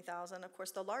the 20,000. Of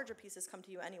course, the larger pieces come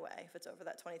to you anyway if it's over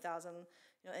that 20,000.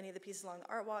 You know, any of the pieces along the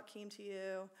art walk came to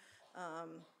you.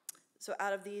 So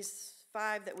out of these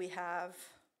 5 that we have,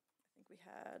 I think we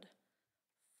had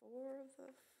 4 of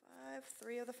the 5,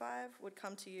 3 of the 5 would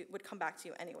come to you, would come back to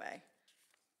you anyway.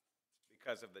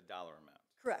 Because of the dollar amount.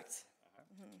 Correct.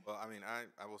 Well, I mean,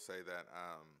 I will say that,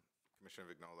 Commissioner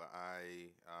Vignola,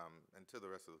 and to the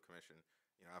rest of the commission,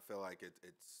 you know, I feel like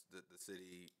it's the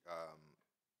city,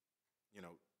 you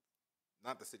know,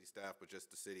 not the city staff, but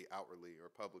just the city outwardly or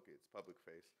publicly, it's public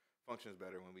face, functions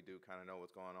better when we do kind of know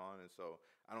what's going on. And so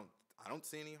I don't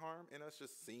see any harm in us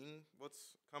just seeing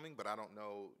what's coming, but I don't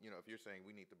know, you know, if you're saying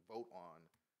we need to vote on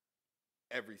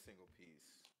every single piece.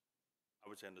 I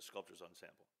would say on the sculptures on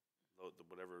sample,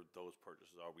 whatever those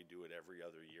purchases are, we do it every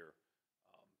other year.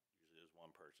 Usually there's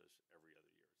one purchase every other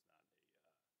year.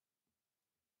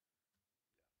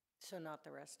 It's not So not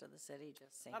the rest of the city,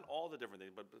 just saying. not all the different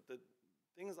things, but the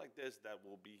things like this that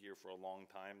will be here for a long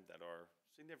time, that are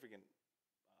significant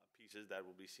pieces that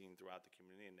will be seen throughout the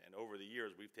community. And over the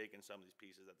years, we've taken some of these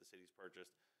pieces that the city's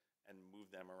purchased and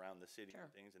moved them around the city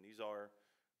and things. And these are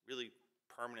really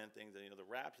permanent things. And, you know, the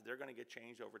wraps, they're going to get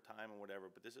changed over time and whatever.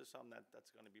 But this is something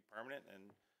that's going to be permanent,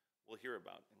 and we'll hear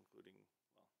about, including,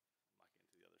 well, I'm not getting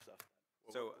into the other stuff.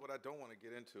 Well, So what I don't want to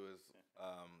get into is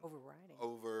Overriding.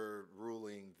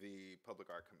 the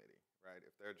Public Art Committee, right?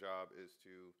 If their job is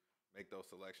to make those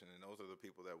selections, and those are the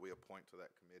people that we appoint to that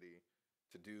committee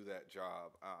to do that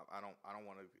job, I don't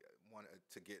want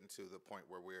to get into the point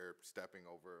where we're stepping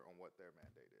over on what their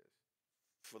mandate is.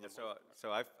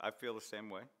 So I feel the same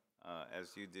way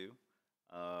as you do,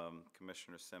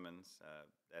 Commissioner Simmons.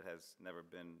 That has never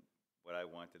been what I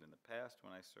wanted in the past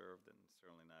when I served, and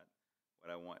certainly not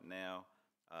what I want now.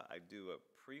 I do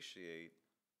appreciate,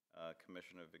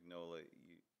 Commissioner Vignola,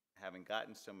 you having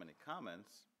gotten so many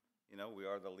comments. You know, we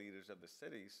are the leaders of the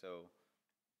city, so,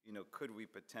 you know, could we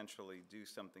potentially do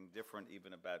something different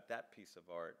even about that piece of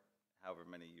art however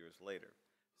many years later?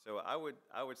 So I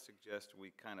would suggest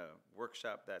we kind of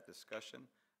workshop that discussion,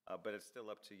 but it's still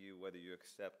up to you whether you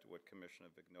accept what Commissioner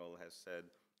Vignola has said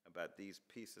about these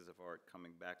pieces of art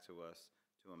coming back to us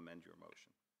to amend your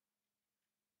motion.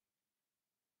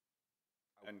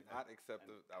 I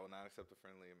will not accept a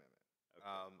friendly amendment. Okay.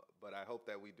 But I hope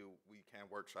that we can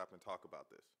workshop and talk about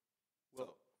this.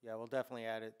 Well, yeah, we'll definitely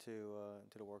add it to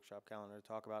the workshop calendar to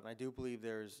talk about. And I do believe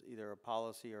there's either a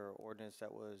policy or ordinance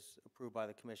that was approved by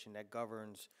the commission that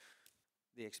governs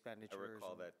the expenditures. I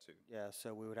recall that too. Yeah,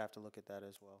 so we would have to look at that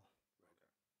as well.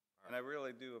 Okay. And I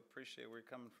really do appreciate where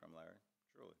you're coming from, Larry,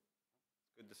 truly.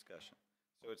 Good discussion.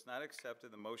 So it's not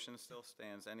accepted, the motion still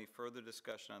stands. Any further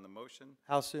discussion on the motion?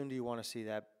 How soon do you want to see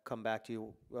that come back to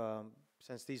you?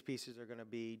 Since these pieces are going to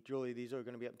be, Julie, these are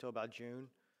going to be up until about June.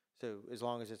 So as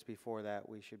long as it's before that,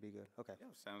 we should be good. Okay. Yeah,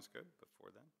 sounds good.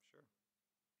 Before then, sure.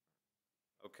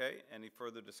 Okay, any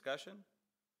further discussion?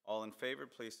 All in favor,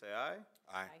 please say aye.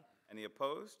 Aye. Any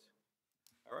opposed?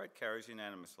 All right, carries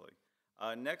unanimously.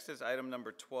 Next is item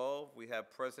number 12. We have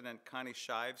President Connie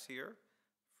Shives here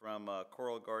from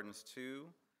Coral Gardens 2.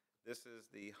 This is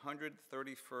the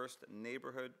 131st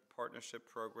Neighborhood Partnership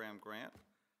Program grant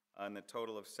on the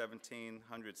total of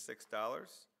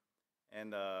 $1,706.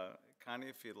 And Connie,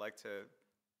 if you'd like to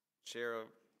share a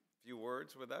few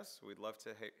words with us, we'd love to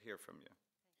hear from you.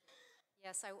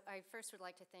 Yes, I first would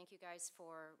like to thank you guys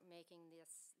for making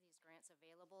these grants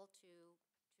available to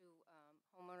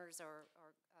homeowners or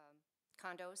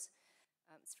condos.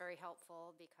 It's very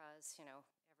helpful because, you know,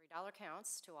 every dollar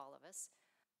counts to all of us.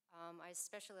 I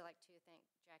especially like to thank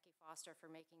Jackie Foster for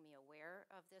making me aware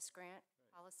of this grant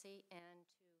policy, and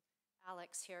to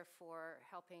Alex here for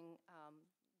helping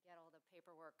get all the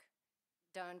paperwork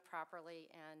done properly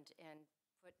and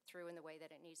put through in the way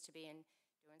that it needs to be, and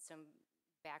doing some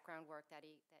background work that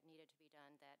needed to be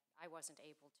done that I wasn't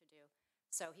able to do.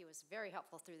 So he was very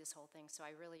helpful through this whole thing, so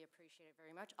I really appreciate it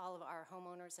very much. All of our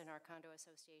homeowners in our condo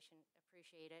association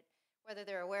appreciate it. Whether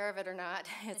they're aware of it or not,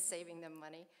 it's saving them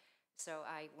money. So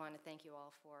I want to thank you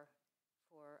all for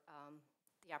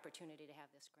the opportunity to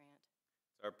have this grant.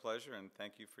 It's our pleasure, and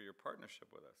thank you for your partnership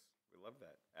with us. We love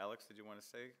that. Alex, did you want to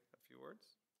say a few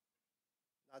words?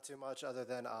 Not too much, other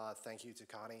than thank you to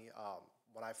Connie.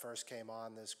 When I first came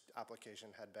on, this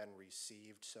application had been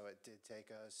received, so it did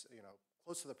take us,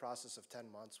 close to the process of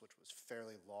 10 months, which was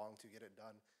fairly long to get it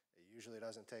done. It usually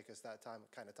doesn't take us that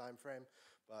kind of time frame,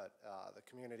 but the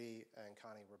community and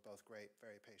Connie were both great,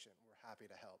 very patient. We're happy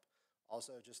to help.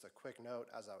 Also, just a quick note,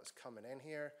 as I was coming in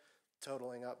here,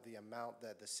 totaling up the amount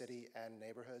that the city and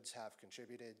neighborhoods have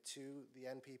contributed to the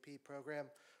NPP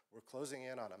program, we're closing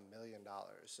in on $1 million.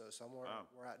 So somewhere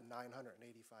we're at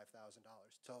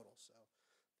 $985,000 total. So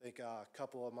I think a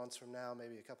couple of months from now,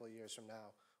 maybe a couple of years from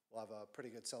now, we'll have a pretty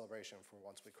good celebration for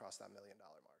once we cross that $1 million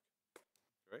mark.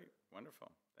 Great,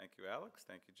 wonderful. Thank you, Alex.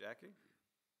 Thank you, Jackie.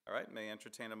 All right, may I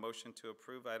entertain a motion to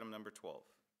approve item number 12?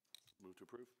 Move to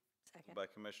approve. Second. By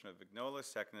Commissioner Vignola,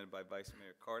 seconded by Vice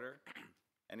Mayor Carter.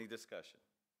 Any discussion?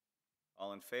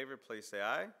 All in favor, please say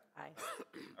aye. Aye.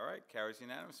 All right, carries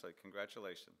unanimously.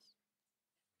 Congratulations.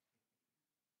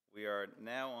 We are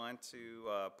now on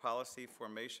to policy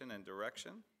formation and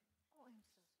direction.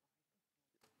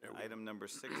 Item number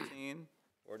 16,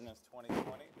 ordinance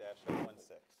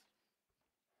 2020-016.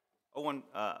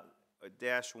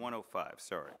 105,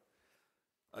 sorry.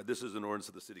 This is an ordinance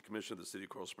of the City Commission of the City of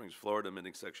Coral Springs, Florida,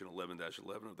 amending Section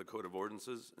 11-11 of the Code of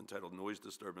Ordinances entitled Noise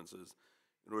Disturbances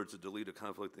in order to delete a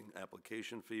conflicting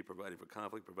application fee, providing for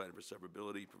conflict, providing for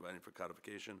severability, providing for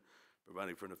codification,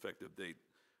 providing for an effective date.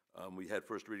 We had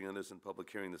first reading on this in public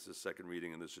hearing. This is second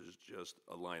reading, and this is just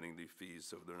aligning the fees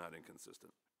so they're not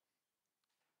inconsistent.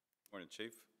 Morning,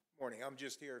 Chief. Morning. I'm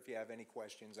just here if you have any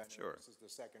questions. I know Sure. this is the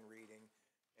second reading,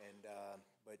 and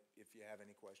but if you have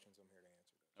any questions, I'm here to answer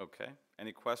them. Okay.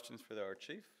 Any questions for our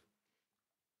chief?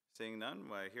 Seeing none,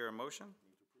 will I hear a motion?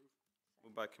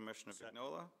 Moved by Commissioner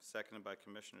Vignola, seconded by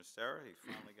Commissioner Sarah. He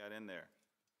finally got in there.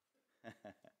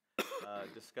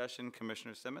 Discussion,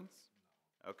 Commissioner Simmons?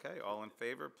 Okay, all in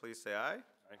favor, please say aye.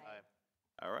 Aye.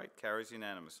 All right, carries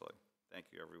unanimously.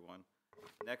 Thank you, everyone.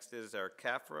 Next is our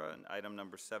CAFRA and item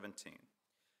number 17.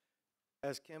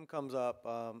 As Kim comes up,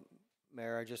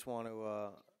 Mayor, I just want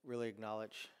to really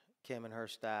acknowledge Kim and her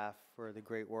staff for the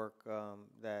great work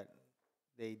that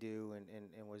they do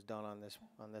and was done on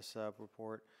this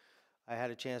report. I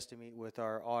had a chance to meet with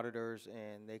our auditors,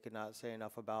 and they could not say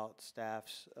enough about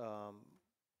staff's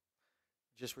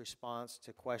just response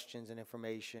to questions and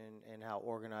information and how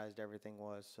organized everything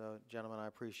was. So, gentlemen, I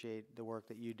appreciate the work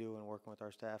that you do and working with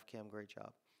our staff. Kim, great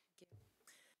job.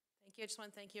 Thank you. I just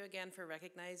want to thank you again for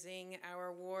recognizing our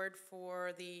award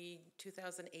for the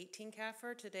 2018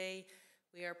 CAFR. Today,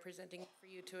 we are presenting for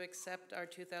you to accept our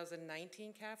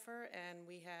 2019 CAFR, and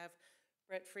we have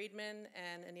Brett Friedman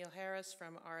and Anil Harris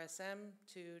from RSM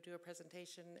to do a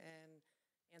presentation and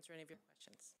answer any of your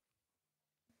questions.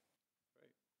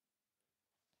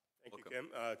 Thank you, Kim.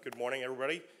 Good morning,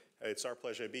 everybody. It's our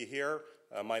pleasure to be here.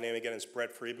 My name again is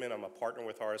Brett Friedman. I'm a partner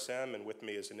with RSM, and with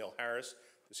me is Anil Harris,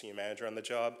 the senior manager on the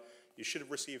job. You should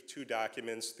have received two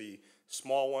documents. The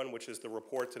small one, which is the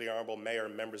report to the Honorable Mayor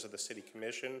and members of the City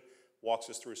Commission,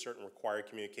 walks us through certain required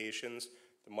communications.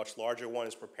 The much larger one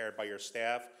is prepared by your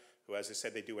staff, who, as I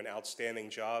said, they do an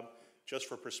outstanding job. Just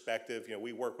for perspective,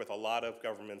 we work with a lot of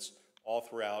governments all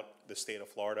throughout the state of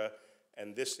Florida,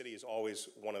 and this city is always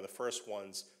one of the first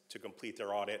ones to complete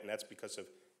their audit, and that's because of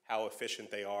how efficient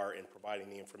they are in providing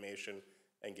the information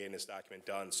and getting this document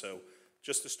done. So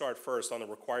just to start first on the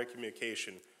required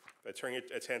communication, if I turn your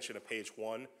attention to page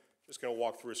 1, just going to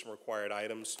walk through some required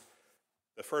items.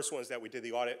 The first one is that we did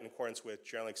the audit in accordance with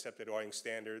generally accepted auditing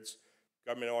standards.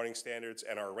 government auditing standards,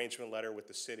 and our arrangement letter with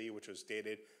the city, which was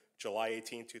dated July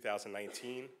 18,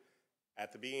 2019.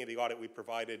 At the beginning of the audit, we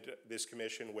provided this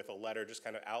commission with a letter just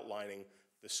kind of outlining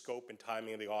the scope and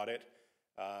timing of the audit.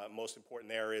 Most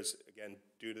important there is, again,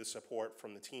 due to the support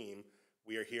from the team,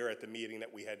 we are here at the meeting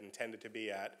that we had intended to be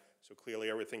at, so clearly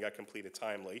everything got completed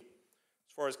timely.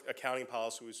 As far as accounting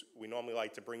policies, we normally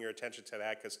like to bring your attention to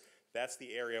that because that's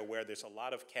the area where there's a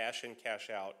lot of cash in, cash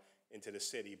out into the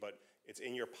city, but it's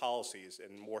in your policies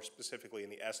and more specifically in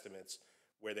the estimates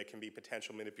where there can be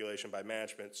potential manipulation by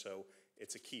management, so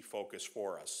it's a key focus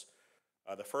for us.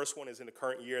 The first one is in the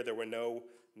current year, there were no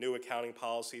new accounting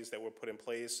policies that were put in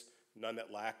place, none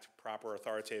that lacked proper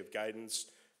authoritative guidance,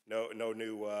 no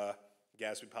new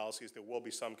GASB policies. There will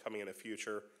be some coming in the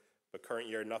future, but current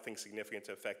year, nothing significant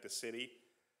to affect the city.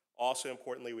 Also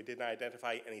importantly, we did not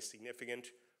identify any significant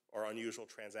or unusual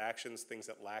transactions, things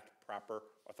that lacked proper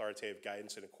authoritative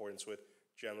guidance in accordance with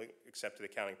generally accepted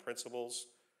accounting principles.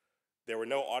 There were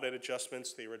no audit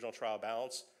adjustments to the original trial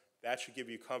balance. That should give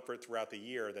you comfort throughout the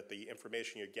year that the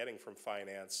information you're getting from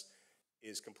finance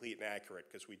is complete and accurate,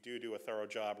 because we do a thorough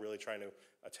job really trying to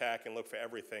attack and look for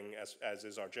everything as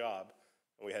is our job,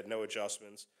 and we had no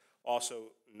adjustments. Also,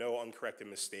 no uncorrected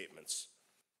misstatements.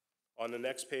 On the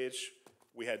next page,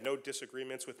 we had no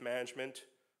disagreements with management.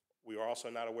 We were also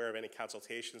not aware of any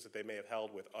consultations that they may have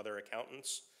held with other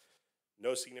accountants.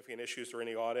 No significant issues during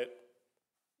the audit.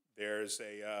 There's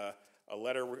a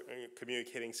letter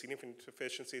communicating significant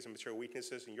deficiencies and material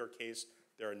weaknesses. In your case,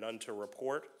 there are none to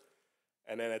report.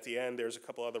 And then at the end, there's a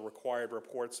couple other required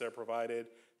reports that are provided.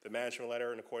 The management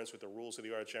letter in accordance with the rules of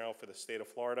the Auditor General for the state of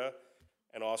Florida.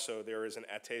 And also there is an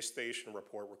attestation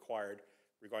report required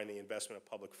regarding the investment of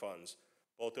public funds.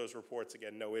 Both those reports,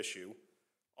 again, no issue.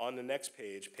 On the next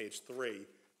page, page 3,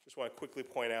 just want to quickly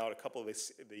point out a couple of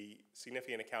the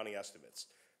significant accounting estimates.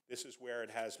 This is where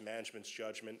it has management's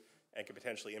judgment and can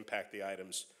potentially impact the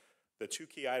items. The two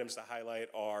key items to highlight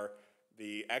are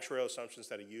the actuarial assumptions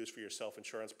that are used for your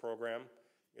self-insurance program.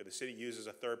 The city uses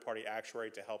a third-party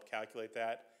actuary to help calculate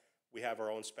that. We have our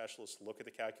own specialists look at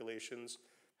the calculations,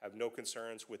 have no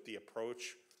concerns with the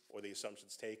approach or the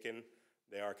assumptions taken.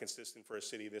 They are consistent for a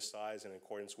city this size and in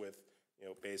accordance with,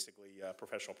 basically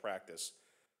professional practice.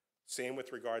 Same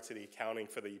with regard to the accounting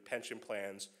for the pension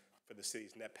plans for the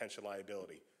city's net pension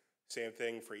liability. Same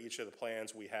thing for each of the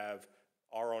plans. We have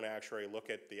our own actuary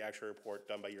look at the actuary report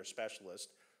done by your specialist,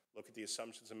 look at the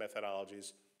assumptions and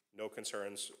methodologies, no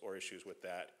concerns or issues with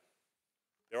that.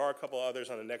 There are a couple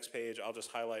others on the next page. I'll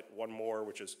just highlight one more,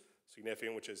 which is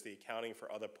significant, which is the accounting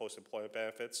for other post-employment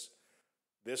benefits.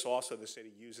 This also, the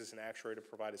city uses an actuary to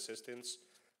provide assistance.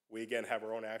 We, again, have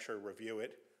our own actuary review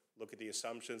it, look at the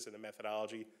assumptions and the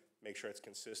methodology, make sure it's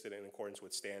consistent in accordance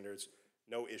with standards,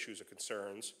 no issues or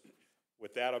concerns.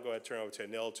 With that, I'll go ahead and turn it over to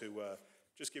Anil to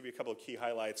just give you a couple of key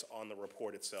highlights on the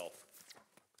report itself.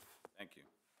 Thank you.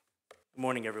 Good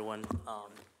morning, everyone.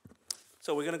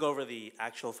 So we're going to go over the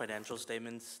actual financial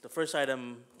statements. The first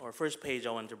item, or first page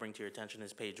I wanted to bring to your attention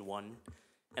is page 1,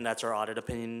 and that's our audit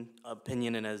opinion.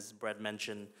 And as Brett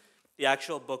mentioned, the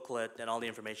actual booklet and all the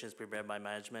information is prepared by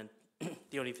management.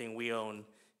 The only thing we own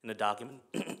in the document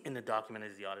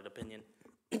is the audit opinion.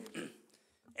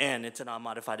 And it's an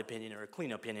unmodified opinion or a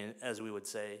clean opinion, as we would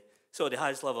say. So the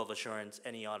highest level of assurance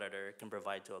any auditor can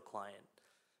provide to a client.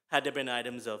 Had there been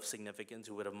items of significance,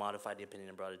 we would have modified the opinion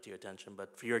and brought it to your attention.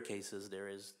 But for your cases, there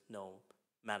is no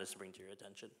matters to bring to your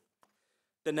attention.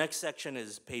 The next section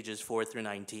is pages 4 through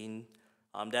 19.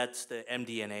 That's the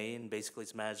MD&A, and basically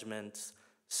it's management's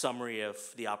summary of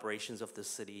the operations of the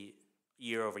city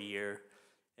year over year.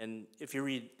 And if you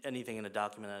read anything in the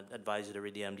document, I'd advise you to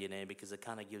read the MD&A because it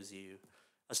kind of gives you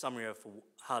a summary of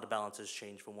how the balances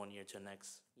change from one year to the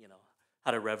next,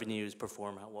 how the revenues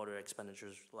perform, what are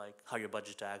expenditures like, how your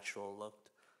budget to actual looked.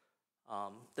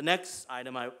 The next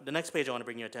page I want to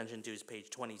bring your attention to is page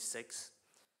 26,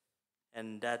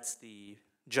 and that's the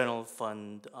general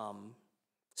fund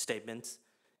statements.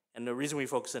 And the reason we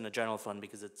focus on the general fund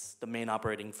because it's the main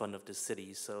operating fund of the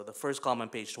city. So the first column on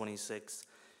page 26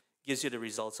 gives you the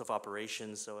results of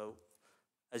operations. So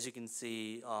as you can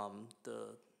see,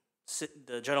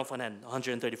 the general fund had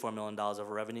 $134 million of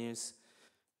revenues.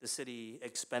 The city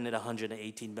expended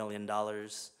 $118 million.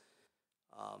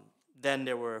 Then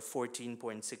there were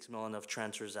 $14.6 million of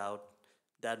transfers out.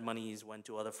 That monies went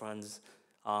to other funds,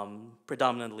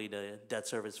 predominantly the debt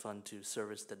service fund to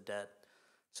service the debt.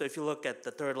 So if you look at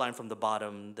the third line from the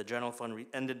bottom, the general fund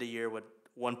ended the year with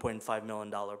 $1.5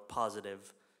 million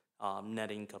positive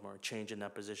net income or change in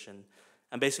that position.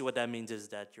 And basically what that means is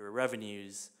that your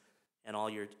revenues and all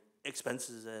your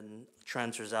expenses and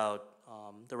transfers out,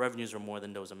 the revenues are more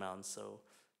than those amounts. So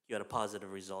you had a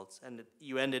positive results. And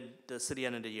the city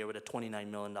ended the year with a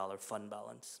 $29 million fund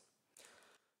balance.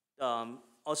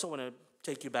 Also want to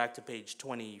take you back to page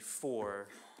 24,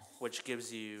 which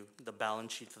gives you the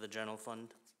balance sheet for the general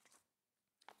fund.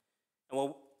 And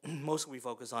what mostly we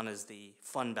focus on is the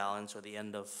fund balance, or the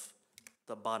end of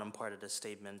the bottom part of the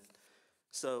statement.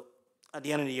 So at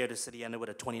the end of the year, the city ended with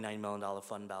a $29 million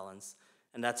fund balance,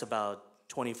 and that's about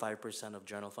 25% of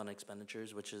general fund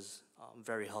expenditures, which is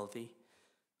very healthy.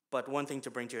 But one thing to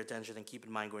bring to your attention and keep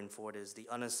in mind going forward is the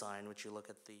unassigned, which you look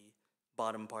at the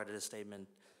bottom part of the statement.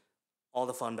 All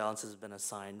the fund balances have been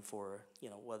assigned for,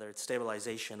 whether it's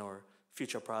stabilization or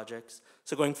future projects.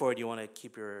 So going forward, you want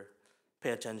to pay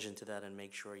attention to that and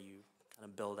make sure you kind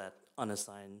of build that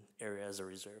unassigned area as a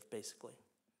reserve, basically.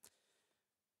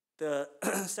 The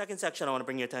second section I want to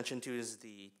bring your attention to is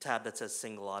the tab that says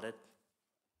single audit.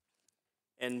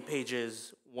 And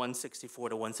pages 164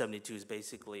 to 172 is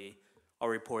basically our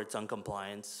reports on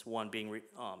compliance, one being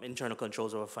internal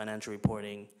controls over financial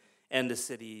reporting and the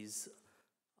city's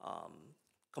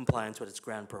compliance with its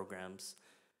grant programs.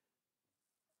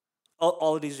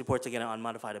 All of these reports, again, are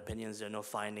unmodified opinions. There are no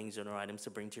findings or no items to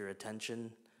bring to your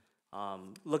attention.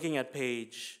 Looking at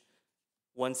page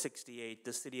 168,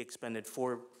 the city expended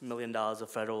 $4 million of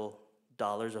federal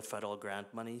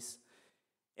grant monies.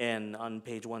 And on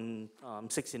page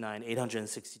 169,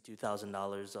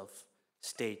 $862,000 of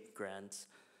state grants.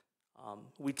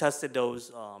 We tested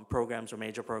those programs or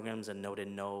major programs and noted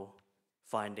no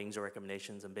findings or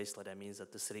recommendations, and basically that means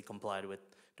that the city complied with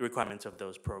the requirements of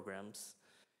those programs.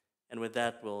 And with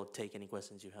that, we'll take any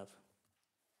questions you have.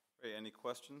 Great, any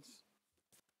questions?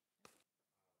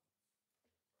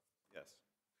 Yes.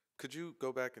 Could you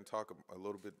go back and talk a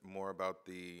little bit more about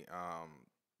you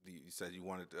said you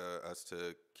wanted us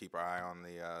to keep our eye on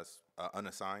the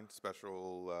unassigned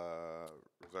special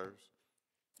reserves?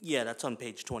 Yeah, that's on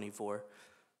page 24.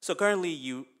 So currently,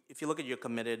 if you look at your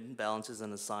committed balances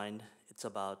and assigned, it's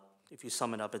about, if you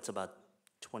sum it up, it's about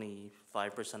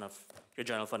 25% of your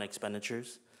general fund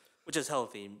expenditures, which is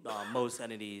healthy. Most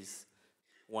entities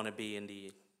want to be in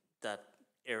that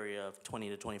area of 20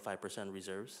 to 25%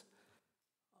 reserves.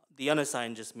 The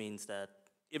unassigned just means that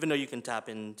even though you can tap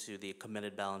into the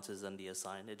committed balances and the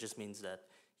assigned, it just means that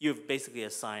you've basically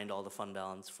assigned all the fund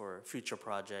balance for future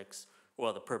projects or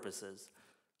other purposes.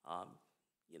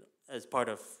 As part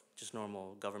of just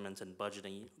normal governance and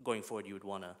budgeting, going forward, you would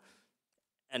want to,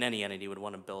 and any entity would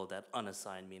want to build that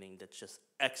unassigned, meaning that's just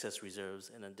excess reserves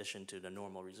in addition to the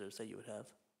normal reserves that you would have.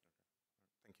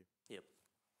 Thank you. Yep.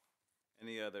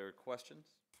 Any other questions?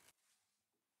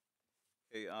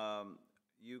 Okay,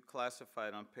 you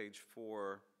classified on page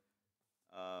 4,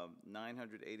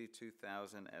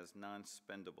 982,000 as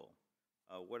non-spendable.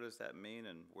 What does that mean,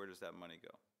 and where does that money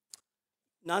go?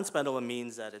 Non-spendable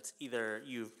means that it's either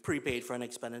you've prepaid for an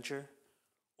expenditure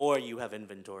or you have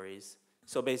inventories.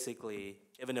 So basically,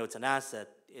 even though it's an asset,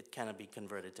 it cannot be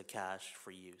converted to cash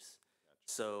for use.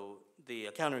 So the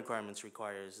accounting requirements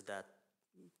requires that,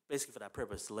 basically for that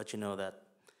purpose, to let you know that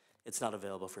it's not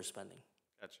available for spending.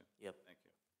 Gotcha. Yep. Thank you.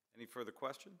 Any further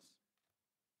questions?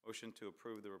 Motion to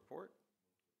approve the report?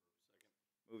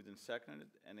 Moved and seconded.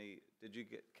 Did you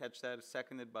catch that?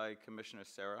 Seconded by Commissioner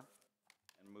Sarah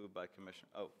and moved by Commissioner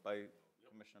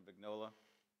Vignola.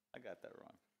 I got that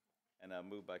wrong. And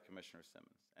moved by Commissioner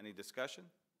Simmons. Any discussion?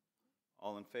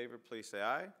 All in favor, please say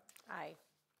aye. Aye.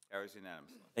 Carries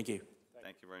unanimously. Thank you.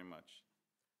 Thank you very much.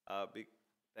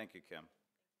 Thank you, Kim.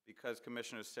 Because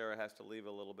Commissioner Sarah has to leave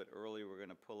a little bit early, we're going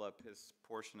to pull up his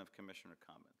portion of Commissioner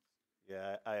comments.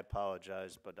 Yeah, I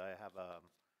apologize, but I have a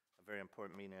very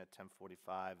important meeting at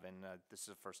 10:45, and this is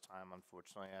the first time,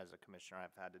 unfortunately, as a commissioner,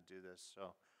 I've had to do this,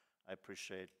 so I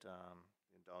appreciate the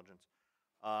indulgence.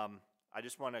 I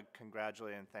just want to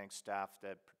congratulate and thank staff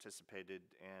that participated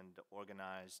and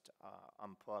organized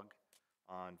Unplug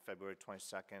on February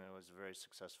 22nd. It was a very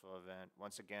successful event.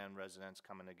 Once again, residents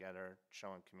coming together,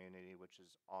 showing community, which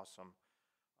is awesome.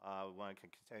 We want to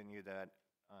continue that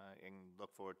and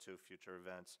look forward to future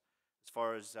events. As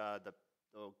far as the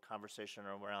conversation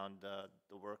around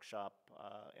the workshop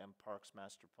and Parks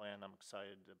Master Plan, I'm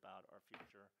excited about our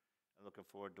future. I'm looking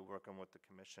forward to working with the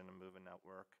commission and moving that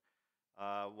work.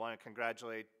 Want to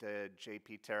congratulate the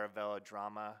JP Taravella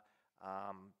Drama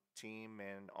team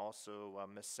and also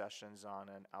Miss Sessions on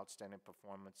an outstanding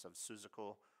performance of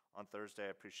Seussical on Thursday. I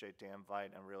appreciate the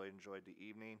invite and really enjoyed the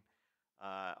evening.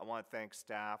 I want to thank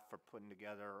staff for putting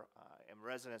together, and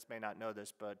residents may not know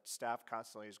this, but staff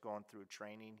constantly is going through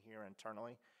training here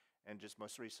internally. And just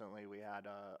most recently, we had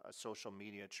a social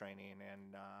media training,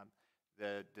 and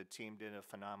the team did a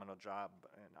phenomenal job.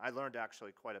 And I learned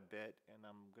actually quite a bit, and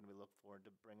I'm going to look forward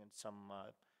to bringing some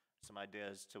some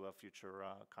ideas to a future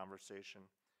conversation.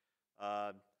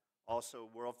 Also,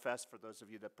 World Fest, for those of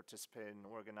you that participated and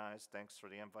organized, thanks for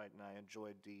the invite, and I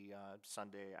enjoyed the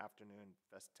Sunday afternoon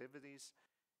festivities.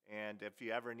 And if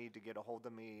you ever need to get a hold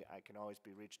of me, I can always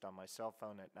be reached on my cell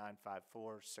phone at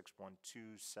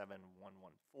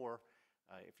 954-612-7114.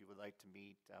 If you would like to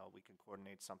meet, we can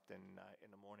coordinate something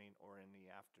in the morning or in the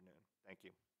afternoon. Thank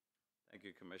you. Thank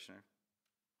you, Commissioner.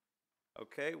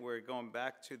 Okay, we're going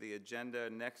back to the agenda.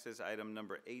 Next is item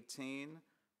number 18,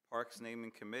 Parks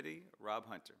Naming Committee, Rob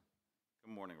Hunter.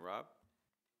 Good morning, Rob.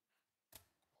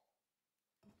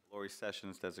 Lori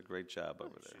Sessions does a great job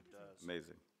over there. She does.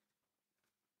 Amazing.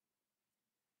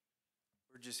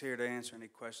 We're just here to answer any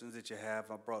questions that you have.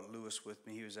 I brought Lewis with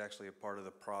me. He was actually a part of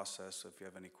the process, so if you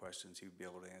have any questions, he would be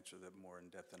able to answer them more in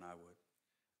depth than I would.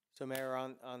 So Mayor,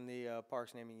 on the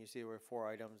parks naming, you see there were 4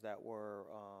 items that were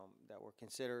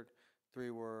considered.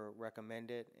 3 were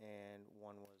recommended, and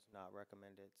 1 was not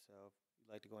recommended. So if you'd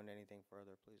like to go into anything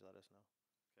further, please let us know.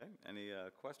 Okay, any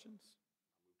questions?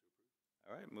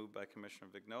 All right, moved by Commissioner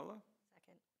Vignola.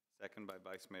 Second. Second by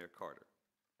Vice Mayor Carter.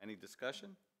 Any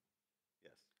discussion?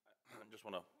 Yes. I just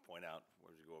want to point out,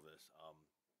 as we go over this,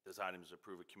 this item is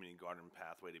approve a community garden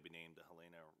pathway to be named the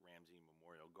Helena Ramsey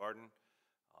Memorial Garden.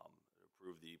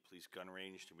 Approve the police gun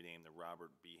range to be named the Robert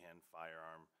Behan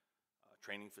Firearm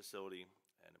Training Facility,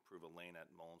 and approve a lane at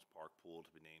Mullins Park Pool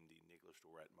to be named the Nicholas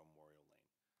Dorette Memorial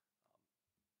Lane.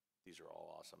 These are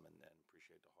all awesome, and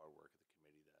appreciate the hard work of the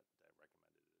committee that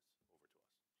recommended this over to us.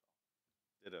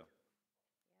 Ditto.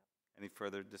 Any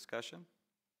further discussion?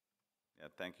 Yeah,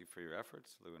 thank you for your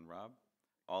efforts, Lou and Rob.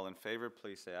 All in favor,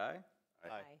 please say aye.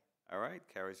 Aye. All right,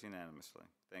 carries unanimously.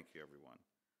 Thank you, everyone.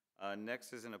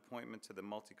 Next is an appointment to the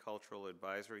Multicultural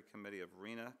Advisory Committee of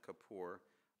Reena Kapoor.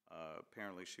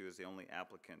 Apparently, she was the only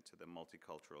applicant to the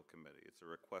Multicultural Committee. It's a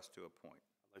request to appoint.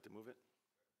 I'd like to move it.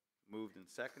 Moved and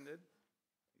seconded?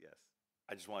 Yes.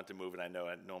 I just wanted to move it. I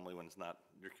know normally when it's not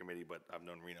your committee, but I've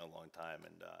known Rena a long time,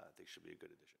 and I think she'll be a good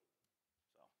addition.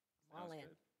 So. All in.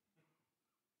 Good.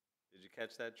 Did you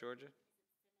catch that, Georgia?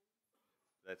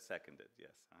 That's seconded,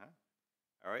 yes.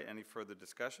 All right, any further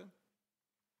discussion?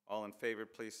 All in favor,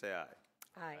 please say aye.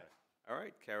 Aye. All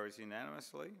right, carries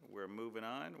unanimously. We're moving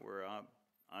on. We're on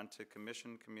to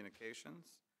commission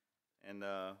communications. And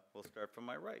we'll start from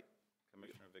my right,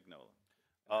 Commissioner Vignola.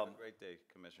 Have a great day,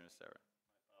 Commissioner Sarah.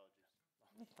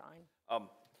 Fine.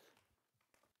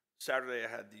 Saturday, I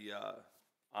had the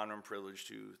honor and privilege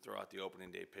to throw out the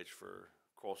opening day pitch for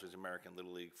Coral Springs American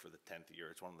Little League for the 10th year.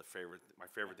 It's one of my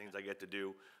favorite things I get to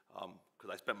do, because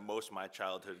I spent most of my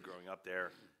childhood growing up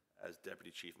there, as Deputy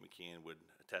Chief McKeon would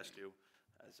attest to,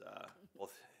 as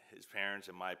both his parents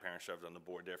and my parents served on the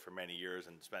board there for many years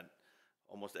and spent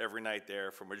almost every night there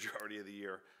for majority of the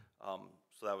year.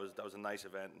 So that was a nice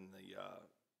event, and the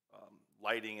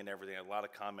lighting and everything. I had a lot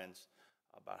of comments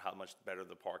about how much better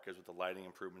the park is with the lighting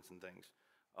improvements and things.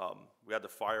 We had the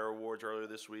fire awards earlier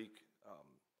this week.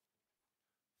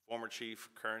 Former chief,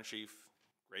 current chief,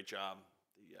 great job.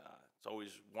 It's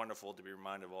always wonderful to be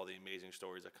reminded of all the amazing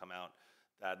stories that come out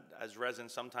that, as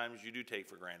residents, sometimes you do take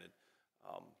for granted.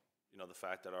 You know, the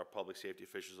fact that our public safety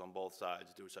officials on both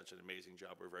sides do such an amazing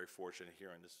job. We're very fortunate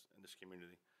here in this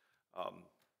community.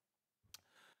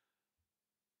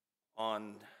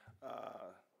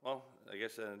 Well, I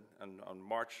guess on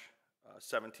March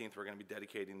 17th, we're going to be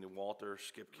dedicating the Walter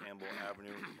Skip Campbell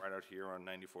Avenue right out here on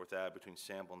 94th Ave between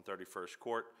Sample and 31st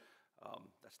Court.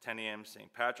 That's 10 a.m.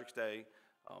 St. Patrick's Day.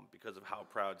 Because of how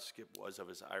proud Skip was of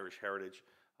his Irish heritage,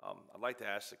 I'd like to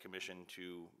ask the commission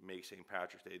to make St.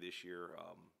 Patrick's Day this year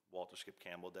Walter Skip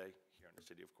Campbell Day here in the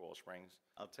city of Coral Springs.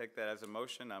 I'll take that as a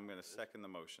motion. I'm going to second the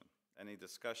motion. Any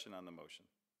discussion on the motion?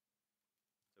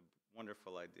 It's a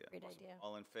wonderful idea. Great idea.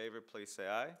 All in favor, please say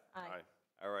aye. Aye.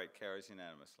 All right, carries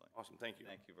unanimously. Awesome, thank you.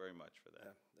 Thank you very much for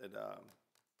that.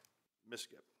 Miss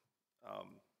Skip.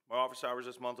 My office hours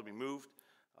this month will be moved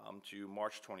to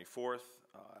March 24th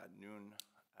at noon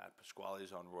at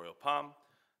Pasquale's on Royal Palm.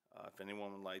 If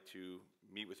anyone would like to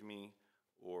meet with me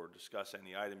or discuss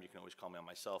any item, you can always call me on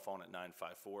my cell phone at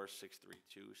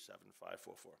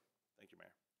 954-632-7544. Thank you,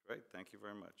 Mayor. Great, thank you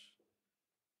very much.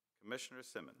 Commissioner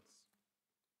Simmons.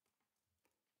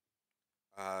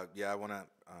 Yeah, I want to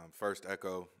first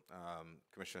echo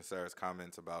Commissioner Sarah's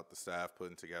comments about the staff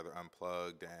putting together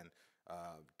Unplugged and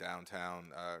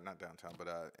downtown, not downtown, but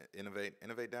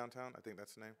Innovate Downtown, I think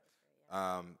that's the name.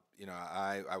 You know,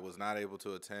 I was not able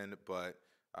to attend, but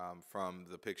from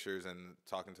the pictures and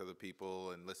talking to the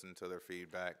people and listening to their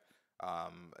feedback,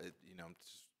 it, you know,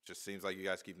 just seems like you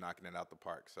guys keep knocking it out the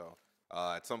park. So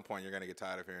at some point, you're going to get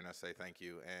tired of hearing us say thank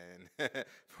you and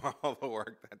for all the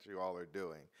work that you all are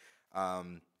doing.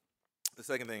 The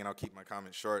second thing, and I'll keep my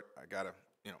comments short, I gotta,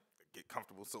 get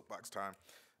comfortable soapbox time.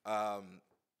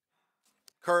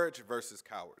 Courage versus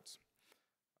cowards.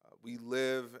 We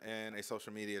live in a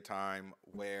social media time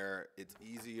where it's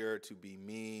easier to be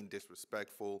mean,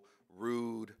 disrespectful,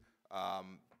 rude,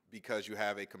 because you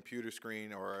have a computer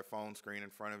screen or a phone screen in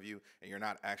front of you and you're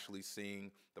not actually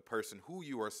seeing the person who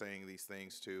you are saying these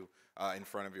things to in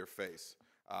front of your face.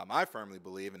 I firmly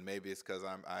believe, and maybe it's because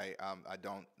I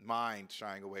don't mind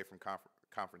shying away from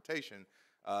confrontation,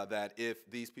 that if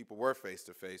these people were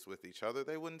face-to-face with each other,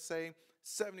 they wouldn't say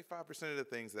 75% of the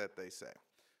things that they say.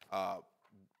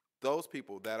 Those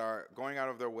people that are going out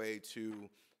of their way to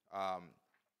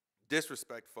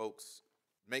disrespect folks,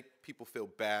 make people feel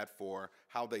bad for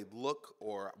how they look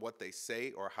or what they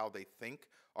say or how they think,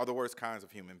 are the worst kinds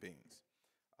of human beings.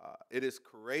 It is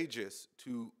courageous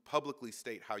to publicly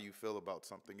state how you feel about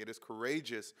something. It is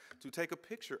courageous to take a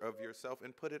picture of yourself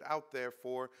and put it out there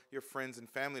for your friends and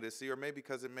family to see, or maybe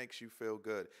because it makes you feel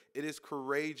good. It is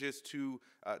courageous to,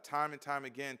 time and time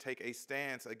again, take a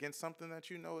stance against something that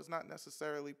you know is not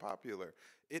necessarily popular.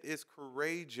 It is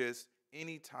courageous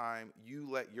anytime you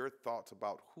let your thoughts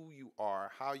about who you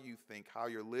are, how you think, how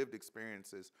your lived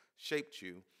experiences shaped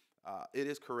you. It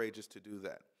is courageous to do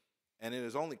that. And it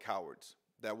is only cowards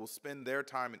that will spend their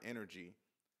time and energy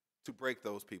to break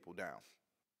those people down.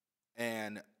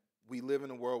 And we live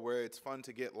in a world where it's fun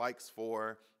to get likes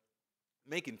for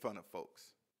making fun of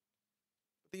folks.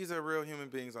 But these are real human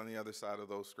beings on the other side of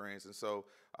those screens. And so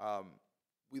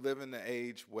we live in the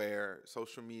age where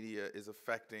social media is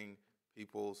affecting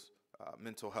people's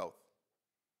mental health.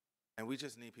 And we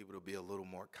just need people to be a little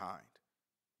more kind.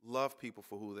 Love people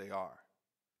for who they are.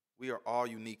 We are all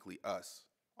uniquely us.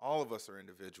 All of us are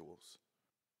individuals.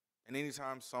 And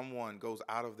anytime someone goes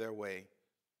out of their way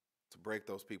to break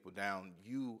those people down,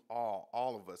 you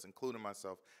all of us, including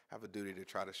myself, have a duty to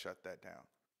try to shut that down.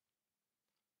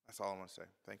 That's all I want to say.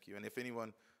 Thank you. And if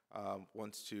anyone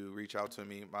wants to reach out to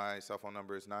me, my cell phone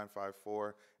number is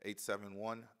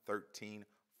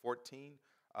 954-871-1314.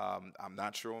 I'm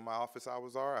not sure when my office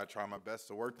hours are. I try my best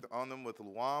to work on them with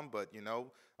Luam, but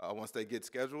once they get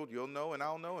scheduled, you'll know and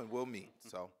I'll know and we'll meet.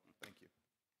 So thank you.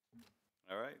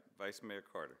 All right, Vice Mayor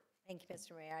Carter. Thank you,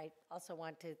 Mr. Mayor. I also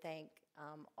want to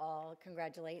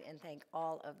congratulate and thank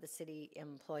all of the city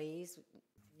employees.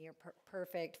 Near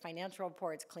perfect financial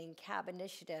reports, clean cab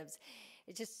initiatives.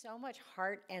 It's just so much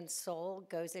heart and soul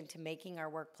goes into making our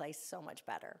workplace so much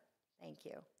better. Thank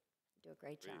you. You do a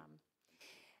great job.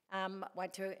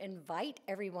 Want to invite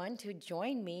everyone to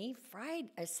join me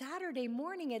Saturday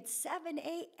morning at 7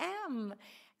 a.m.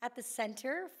 at the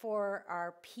center for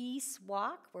our Peace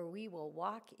Walk, where we will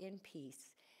walk in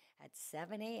peace at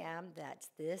 7 a.m. That's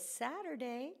this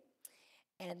Saturday.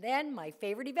 And then my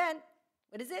favorite event,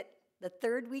 what is it? The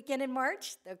third weekend in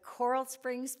March, the Coral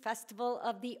Springs Festival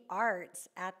of the Arts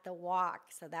at the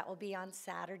Walk. So that will be on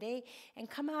Saturday. And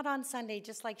come out on Sunday,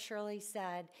 just like Shirley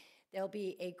said. There'll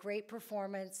be a great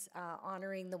performance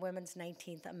honoring the Women's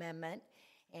 19th Amendment.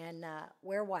 And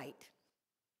wear white.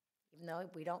 Even though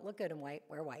we don't look good in white,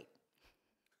 wear white.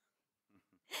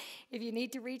 If you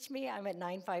need to reach me, I'm at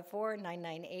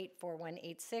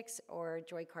 954-998-4186 or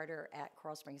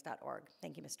joycarter@coralsprings.org.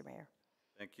 Thank you, Mr. Mayor.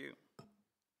 Thank you.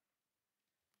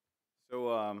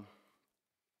 So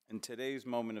in today's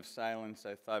moment of silence,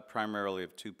 I thought primarily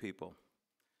of two people.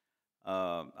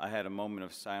 I had a moment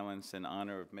of silence in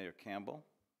honor of Mayor Campbell,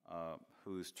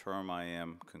 whose term I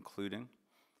am concluding,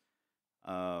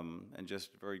 and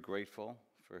just very grateful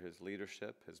for his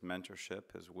leadership, his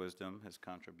mentorship, his wisdom, his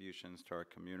contributions to our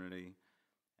community,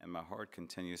 and my heart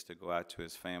continues to go out to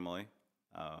his family.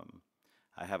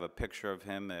 I have a picture of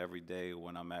him every day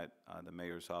when I'm at the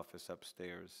mayor's office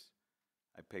upstairs.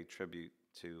 I pay tribute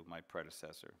to my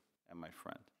predecessor and my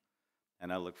friend,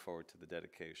 and I look forward to the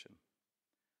dedication.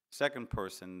 Second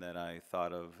person that I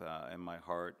thought of in my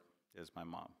heart is my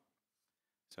mom.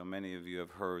 So many of you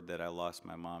have heard that I lost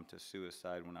my mom to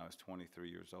suicide when I was 23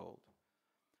 years old.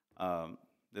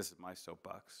 This is my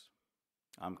soapbox.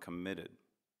 I'm committed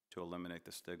to eliminate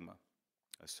the stigma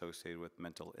associated with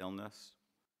mental illness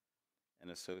and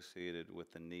associated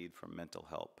with the need for mental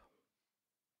help.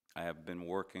 I have been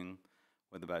working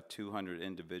with about 200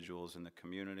 individuals in the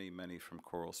community, many from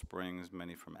Coral Springs,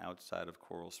 many from outside of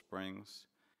Coral Springs.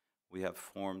 We have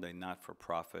formed a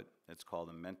not-for-profit. It's called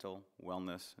the Mental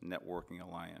Wellness Networking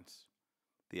Alliance.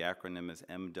 The acronym is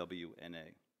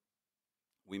MWNA.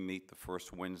 We meet the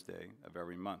first Wednesday of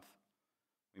every month.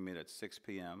 We meet at 6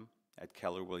 p.m. at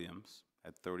Keller Williams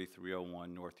at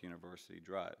 3301 North University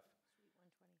Drive.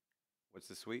 Suite 120. What's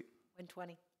the suite?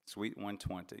 120. Suite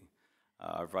 120.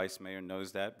 Our vice mayor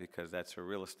knows that because that's her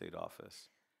real estate office.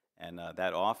 And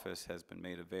that office has been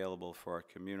made available for our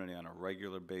community on a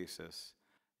regular basis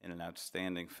in an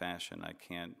outstanding fashion. I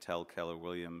can't tell Keller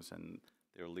Williams and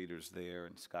their leaders there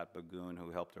and Scott Bagoon,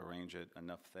 who helped arrange it,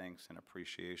 enough thanks and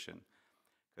appreciation.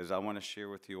 Because I want to share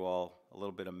with you all a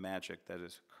little bit of magic that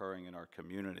is occurring in our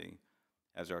community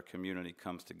as our community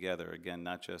comes together, again,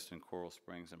 not just in Coral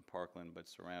Springs and Parkland, but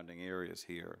surrounding areas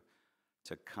here,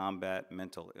 to combat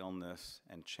mental illness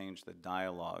and change the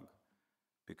dialogue.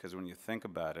 Because when you think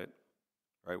about it,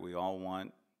 right, we all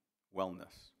want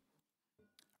wellness,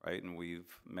 right? And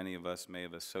many of us may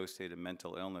have associated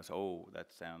mental illness, oh,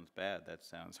 that sounds bad, that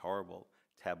sounds horrible,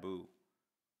 taboo.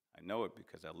 I know it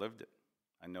because I lived it.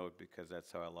 I know it because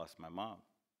that's how I lost my mom.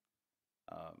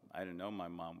 I didn't know my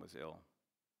mom was ill.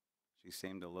 She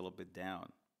seemed a little bit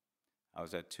down. I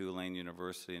was at Tulane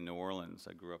University in New Orleans.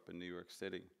 I grew up in New York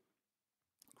City.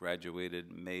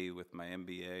 Graduated May with my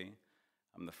MBA.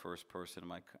 I'm the first person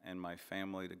in my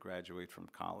family to graduate from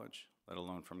college, let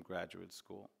alone from graduate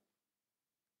school.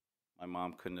 My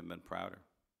mom couldn't have been prouder.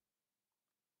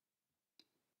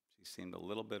 She seemed a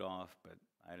little bit off, but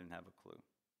I didn't have a clue.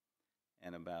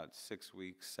 And about 6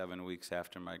 weeks, 7 weeks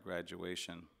after my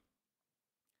graduation,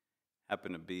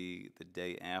 happened to be the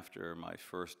day after my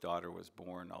first daughter was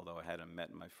born, although I hadn't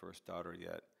met my first daughter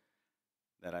yet,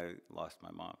 that I lost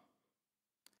my mom.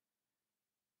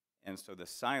 And so the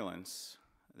silence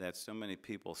that so many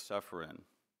people suffer in,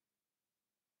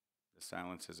 the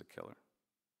silence is a killer.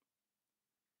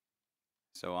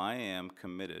 So I am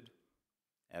committed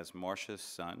as Marcia's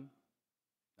son,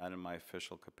 not in my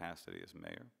official capacity as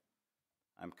mayor.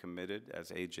 I'm committed as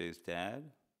AJ's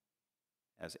dad,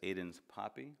 as Aiden's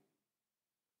poppy,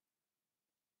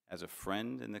 as a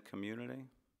friend in the community.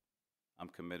 I'm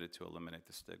committed to eliminate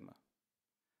the stigma.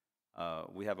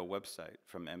 We have a website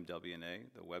from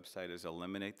MWNA. The website is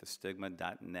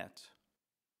eliminatethestigma.net.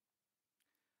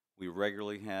 We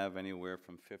regularly have anywhere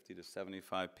from 50 to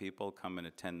 75 people come and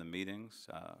attend the meetings.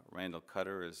 Randall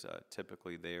Cutter is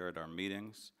typically there at our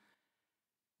meetings.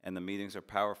 And the meetings are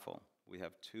powerful. We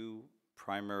have two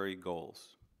primary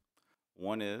goals.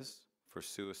 One is for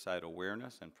suicide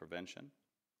awareness and prevention.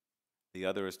 The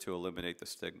other is to eliminate the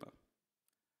stigma.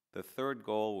 The third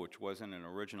goal, which wasn't an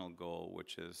original goal,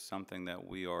 which is something that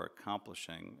we are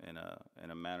accomplishing in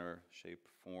a manner, shape,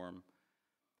 form,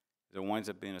 it winds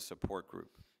up being a support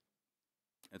group.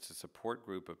 It's a support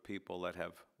group of people that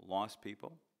have lost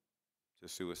people to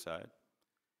suicide.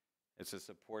 It's a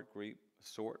support group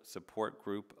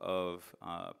of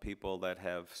people that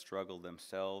have struggled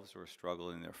themselves or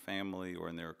struggled in their family or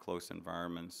in their close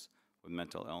environments with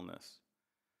mental illness.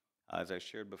 As I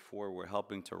shared before, we're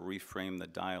helping to reframe the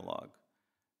dialogue.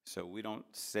 So we don't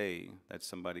say that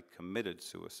somebody committed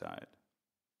suicide.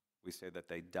 We say that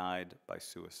they died by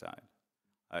suicide.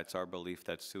 It's our belief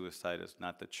that suicide is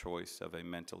not the choice of a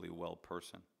mentally well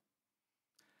person.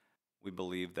 We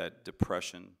believe that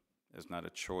depression is not a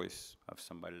choice of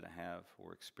somebody to have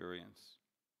or experience.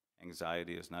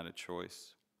 Anxiety is not a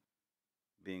choice.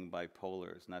 Being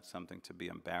bipolar is not something to be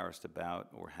embarrassed about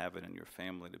or have it in your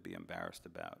family to be embarrassed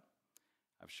about.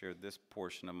 I've shared this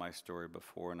portion of my story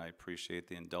before, and I appreciate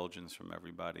the indulgence from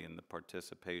everybody and the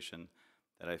participation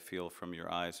that I feel from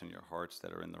your eyes and your hearts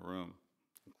that are in the room,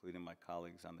 including my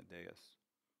colleagues on the dais.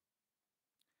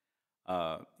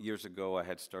 Years ago, I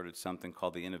had started something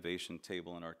called the Innovation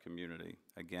Table in our community,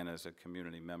 again, as a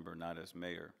community member, not as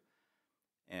mayor.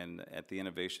 And at the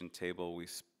Innovation Table, we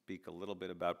speak a little bit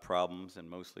about problems and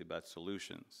mostly about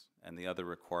solutions. And the other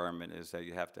requirement is that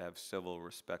you have to have civil,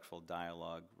 respectful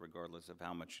dialogue, regardless of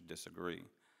how much you disagree.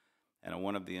 And on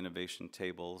one of the Innovation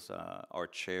Tables, our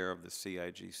chair of the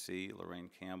CIGC, Lorraine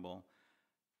Campbell,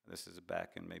 this is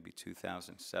back in maybe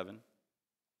 2007,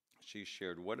 she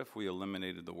shared, what if we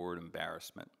eliminated the word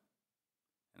embarrassment?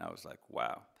 And I was like,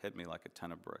 wow, hit me like a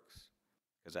ton of bricks.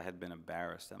 Because I had been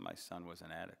embarrassed that my son was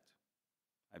an addict.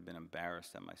 I'd been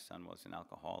embarrassed that my son was an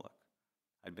alcoholic.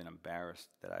 I'd been embarrassed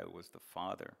that I was the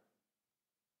father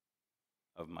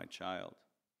of my child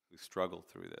who struggled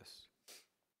through this.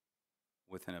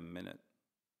 Within a minute,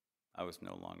 I was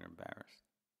no longer embarrassed.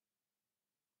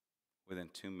 Within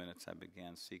 2 minutes, I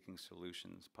began seeking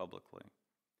solutions publicly.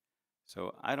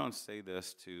 So I don't say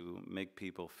this to make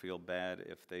people feel bad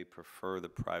if they prefer the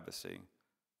privacy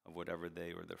of whatever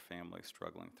they or their family is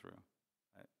struggling through.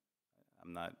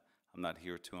 I'm not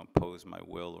here to impose my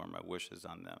will or my wishes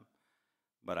on them.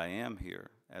 But I am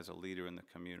here as a leader in the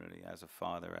community, as a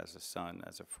father, as a son,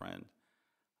 as a friend,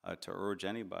 to urge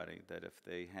anybody that if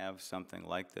they have something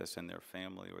like this in their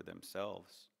family or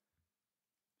themselves,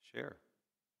 share.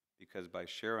 Because by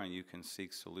sharing, you can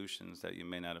seek solutions that you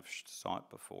may not have sought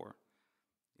before.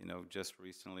 You know, just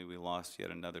recently we lost yet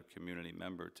another community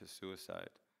member to suicide.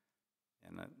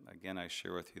 And again, I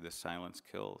share with you the silence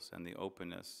kills and the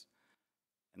openness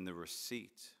and the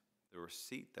receipt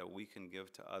that we can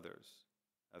give to others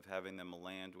of having them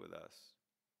land with us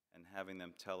and having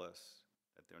them tell us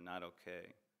that they're not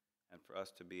okay, and for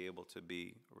us to be able to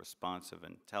be responsive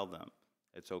and tell them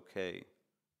it's okay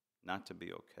not to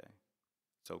be okay.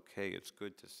 It's okay, it's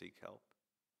good to seek help.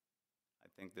 I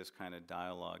think this kind of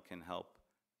dialogue can help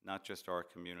not just our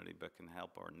community, but can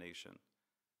help our nation.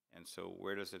 And so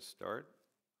where does it start?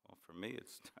 Well, for me, it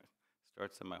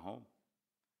starts in my home.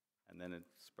 And then it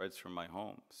spreads from my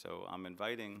home. So I'm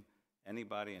inviting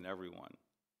anybody and everyone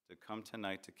to come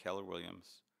tonight to Keller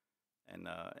Williams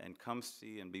and come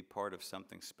see and be part of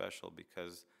something special,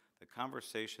 because the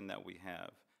conversation that we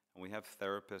have, and we have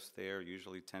therapists there,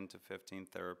 usually 10 to 15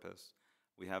 therapists.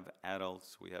 We have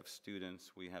adults, we have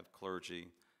students, we have clergy.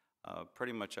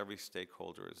 Pretty much every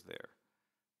stakeholder is there.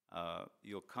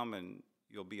 You'll come and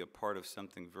you'll be a part of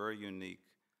something very unique,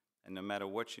 and no matter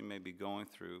what you may be going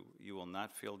through, you will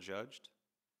not feel judged,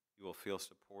 you will feel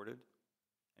supported,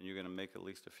 and you're going to make at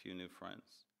least a few new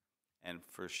friends. And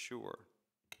for sure,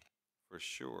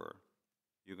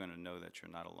 you're going to know that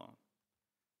you're not alone.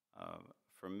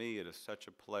 For me, it is such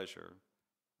a pleasure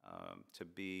to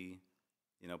be,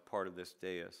 part of this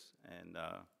dais and,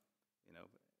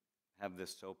 have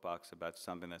this soapbox about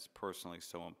something that's personally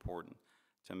so important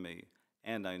to me.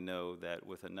 And I know that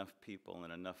with enough people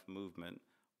and enough movement,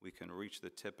 we can reach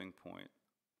the tipping point.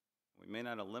 We may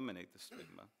not eliminate the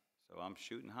stigma, so I'm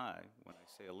shooting high when I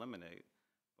say eliminate,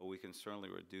 but we can certainly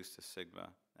reduce the stigma,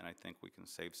 and I think we can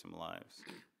save some lives.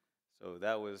 So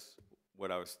that was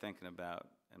what I was thinking about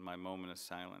in my moment of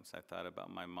silence. I thought about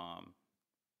my mom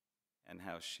and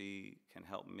how she can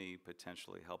help me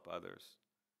potentially help others.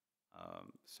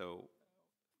 So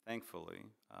thankfully,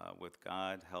 with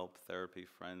God, help, therapy,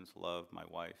 friends, love, my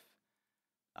wife,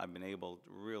 I've been able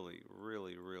really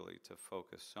to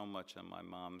focus so much on my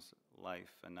mom's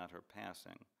life and not her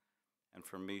passing. And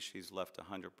for me, she's left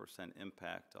 100%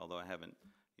 impact, although I haven't,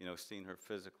 seen her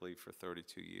physically for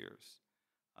 32 years.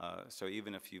 So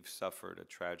even if you've suffered a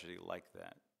tragedy like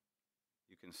that,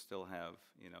 you can still have,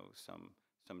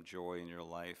 some joy in your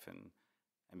life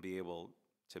and be able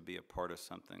to be a part of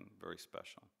something very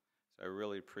special. So I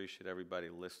really appreciate everybody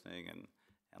listening and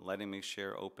letting me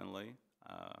share openly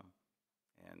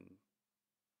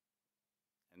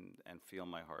and feel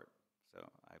my heart. So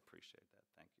I appreciate that.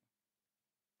 Thank you.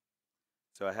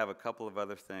 So I have a couple of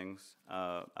other things.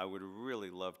 I would really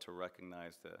love to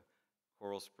recognize the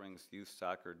Coral Springs Youth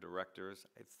Soccer Directors.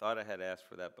 I thought I had asked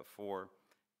for that before.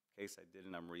 In case I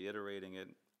didn't, I'm reiterating it.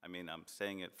 I'm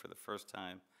saying it for the first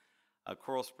time.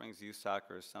 Coral Springs Youth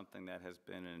Soccer is something that has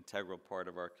been an integral part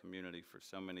of our community for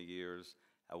so many years.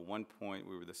 At one point,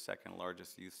 we were the second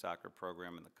largest youth soccer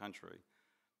program in the country.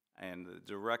 And the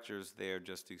directors there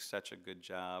just do such a good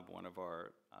job. One of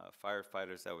our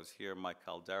firefighters that was here, Mike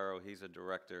Caldero, he's a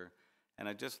director. And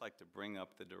I'd just like to bring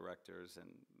up the directors, and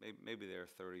maybe they're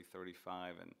 30,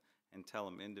 35, and tell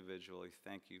them individually,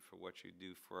 thank you for what you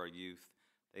do for our youth.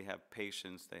 They have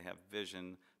patience, they have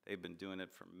vision. They've been doing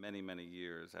it for many, many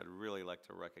years. I'd really like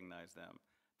to recognize them.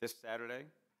 This Saturday,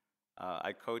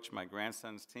 I coach my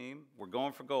grandson's team. We're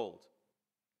going for gold.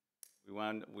 We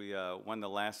won the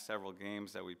last several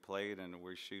games that we played, and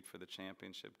we shoot for the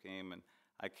championship game. And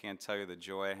I can't tell you the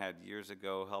joy I had years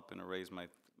ago helping to raise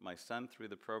my son through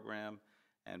the program,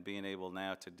 and being able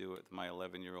now to do it with my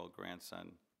 11-year-old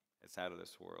grandson. It's out of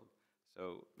this world.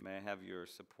 So may I have your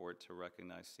support to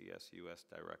recognize CSUS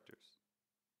directors?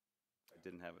 I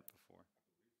didn't have it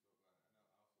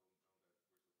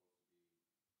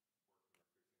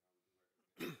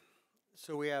before.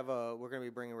 So we have we're going to be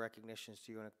bringing recognitions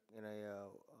to you in a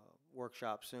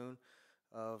workshop soon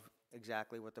of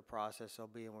exactly what the process will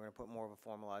be, and we're going to put more of a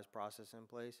formalized process in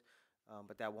place.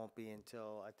 But that won't be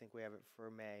until, I think we have it for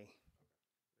May.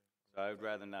 So I would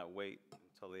rather not wait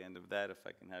until the end of that if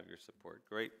I can have your support.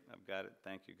 Great, I've got it.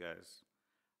 Thank you, guys.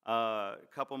 A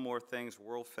couple more things.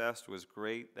 World Fest was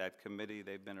great. That committee,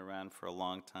 they've been around for a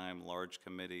long time, large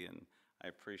committee, and I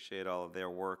appreciate all of their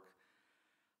work.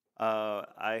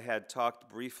 I had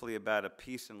talked briefly about a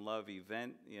peace and love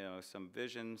event, some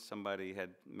vision. Somebody had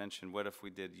mentioned, what if we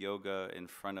did yoga in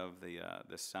front of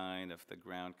the sign, if the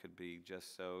ground could be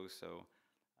just so. So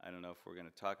I don't know if we're going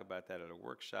to talk about that at a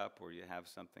workshop, or you have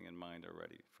something in mind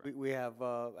already. We have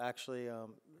actually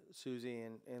Susie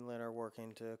and Lynn are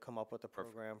working to come up with a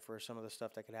program for some of the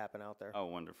stuff that could happen out there. Oh,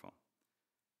 wonderful.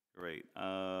 Great.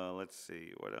 Let's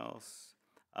see, what else?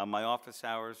 My office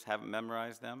hours, haven't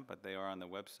memorized them, but they are on the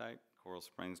website,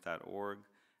 coralsprings.org.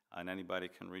 And anybody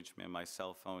can reach me on my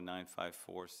cell phone,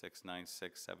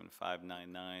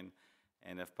 954-696-7599.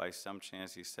 And if by some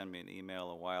chance you sent me an email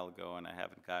a while ago and I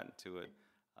haven't gotten to it,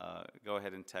 go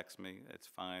ahead and text me. It's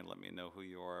fine. Let me know who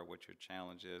you are, what your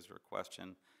challenge is or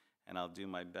question, and I'll do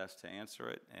my best to answer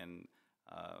it. And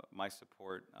my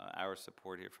support, our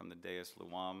support here from the dais,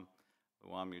 Luam.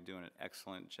 Luam, you're doing an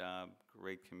excellent job,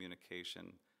 great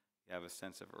communication. You have a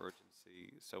sense of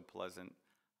urgency, so pleasant,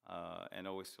 and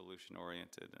always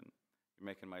solution-oriented, and you're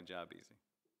making my job easy.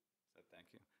 So thank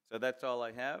you. So that's all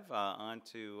I have. On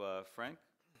to Frank.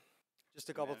 Just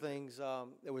a couple things.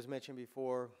 It was mentioned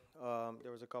before.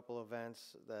 There was a couple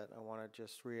events that I want to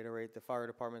just reiterate. The fire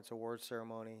department's award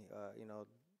ceremony,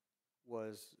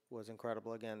 was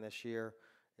incredible again this year.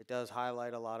 It does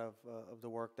highlight a lot of the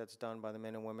work that's done by the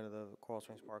men and women of the Coral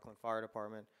Springs Parkland Fire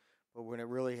Department. But when it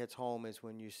really hits home is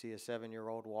when you see a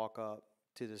 7-year-old walk up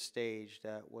to the stage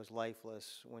that was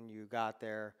lifeless when you got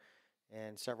there,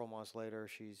 and several months later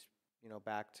she's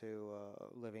back to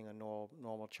living a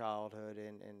normal childhood,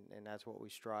 and that's what we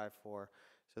strive for.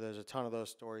 So there's a ton of those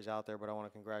stories out there, but I want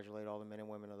to congratulate all the men and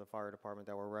women of the fire department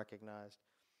that were recognized.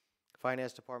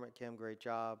 Finance department, Kim, great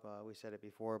job. We said it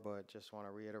before, but just want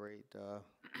to reiterate the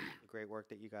great work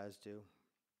that you guys do.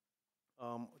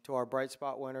 To our Bright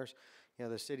Spot winners,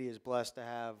 the city is blessed to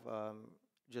have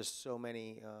just so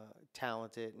many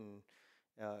talented and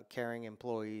caring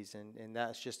employees, and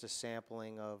that's just a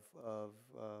sampling of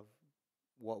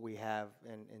what we have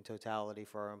in totality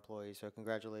for our employees. So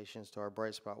congratulations to our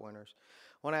Bright Spot winners.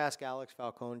 I want to ask Alex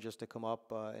Falcone just to come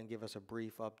up and give us a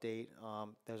brief update.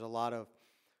 There's a lot of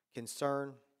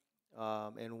concern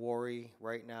and worry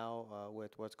right now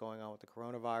with what's going on with the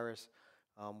coronavirus.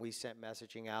 We sent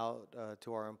messaging out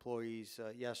to our employees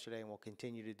yesterday and will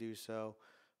continue to do so.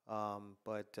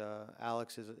 But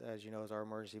Alex, is, as you know, is our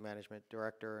emergency management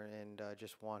director, and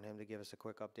just want him to give us a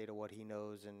quick update of what he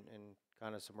knows and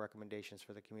kind of some recommendations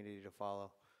for the community to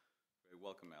follow. Very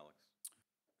welcome, Alex.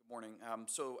 Good morning.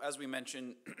 So as we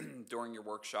mentioned during your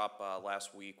workshop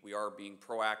last week, we are being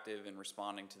proactive in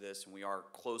responding to this, and we are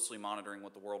closely monitoring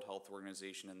what the World Health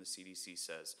Organization and the CDC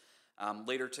says.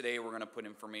 Later today, we're going to put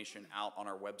information out on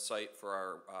our website for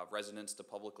our residents to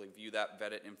publicly view that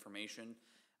vetted information.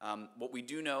 What we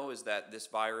do know is that this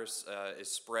virus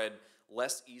is spread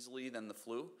less easily than the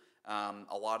flu.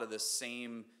 A lot of the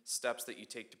same steps that you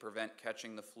take to prevent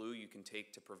catching the flu, you can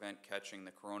take to prevent catching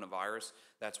the coronavirus.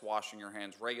 That's washing your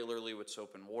hands regularly with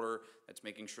soap and water. That's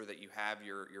making sure that you have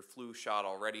your flu shot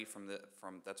already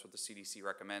that's what the CDC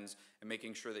recommends, and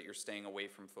making sure that you're staying away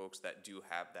from folks that do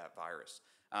have that virus.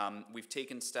 We've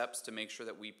taken steps to make sure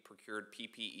that we procured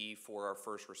PPE for our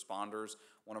first responders.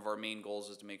 One of our main goals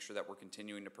is to make sure that we're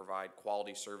continuing to provide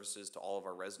quality services to all of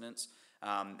our residents.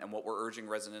 And what we're urging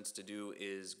residents to do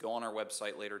is go on our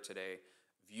website later today,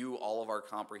 view all of our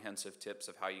comprehensive tips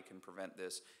of how you can prevent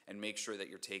this, and make sure that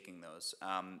you're taking those.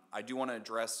 I do want to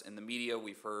address, in the media,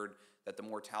 we've heard that the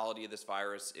mortality of this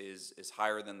virus is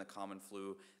higher than the common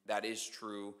flu. That is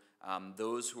true.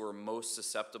 Those who are most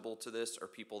susceptible to this are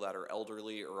people that are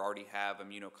elderly or already have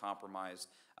immunocompromised.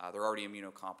 They're already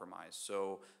immunocompromised.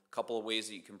 So a couple of ways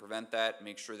that you can prevent that: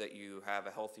 make sure that you have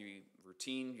a healthy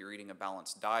routine, you're eating a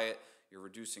balanced diet, you're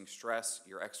reducing stress,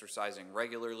 you're exercising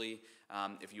regularly.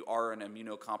 If you are an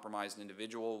immunocompromised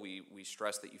individual, we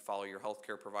stress that you follow your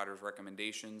healthcare provider's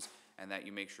recommendations and that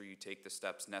you make sure you take the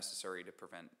steps necessary to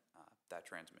prevent that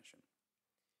transmission.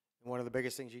 And one of the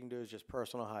biggest things you can do is just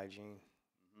personal hygiene.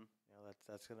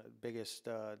 That's the biggest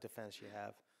defense you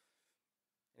have.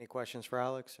 Any questions for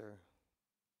Alex? Or?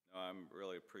 No, I'm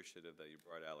really appreciative that you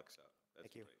brought Alex out.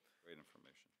 That's Thank you. Great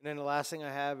information. And then the last thing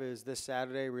I have is this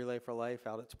Saturday, Relay for Life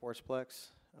out at Sportsplex.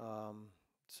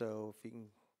 So if you can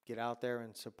get out there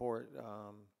and support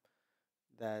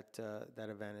that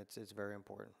event, it's very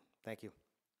important. Thank you.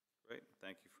 Great.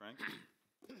 Thank you, Frank.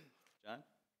 John?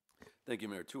 Thank you,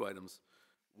 Mayor. 2 items.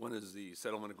 One is the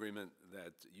settlement agreement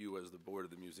that you, as the board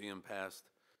of the museum, passed.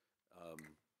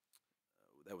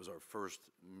 That was our first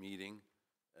meeting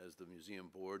as the museum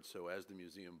board. So as the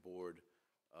museum board,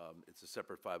 it's a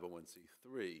separate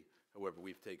 501c3. However,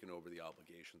 we've taken over the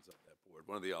obligations of that board.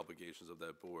 One of the obligations of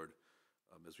that board,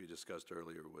 as we discussed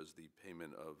earlier, was the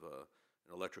payment of an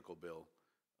electrical bill.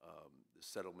 The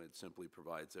settlement simply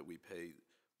provides that we pay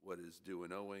what is due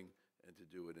and owing, and to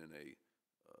do it in a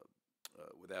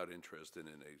without interest and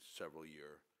in a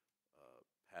several-year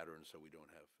pattern, so we don't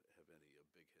have any big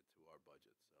hit to our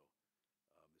budget. So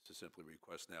this is simply a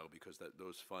request now because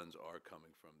those funds are coming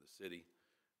from the city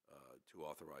to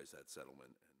authorize that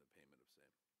settlement and the payment of same.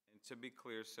 And to be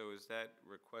clear, so is that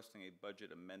requesting a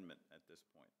budget amendment at this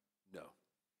point? No.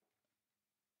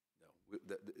 No.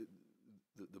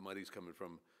 the money's coming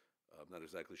from, I'm not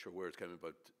exactly sure where it's coming,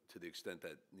 but to the extent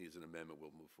that needs an amendment,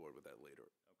 we'll move forward with that later.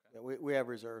 Yeah, we have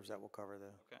reserves that will cover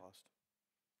the Okay. cost.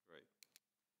 Great.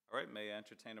 All right, may I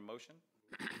entertain a motion?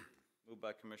 Moved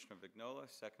by Commissioner Vignola,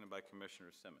 seconded by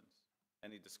Commissioner Simmons.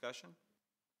 Any discussion?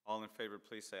 All in favor,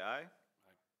 please say aye.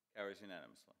 Aye. Carries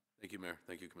unanimously. Thank you, Mayor.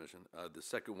 Thank you, Commission. The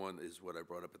second one is what I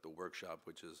brought up at the workshop,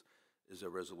 which is a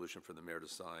resolution for the mayor to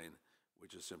sign,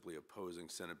 which is simply opposing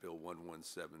Senate Bill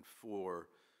 1174,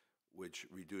 which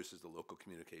reduces the local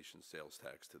communications sales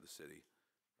tax to the city,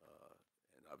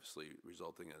 and obviously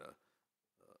resulting in a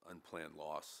unplanned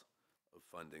loss of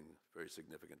funding very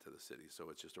significant to the city. So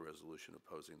it's just a resolution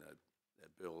opposing that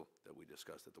bill that we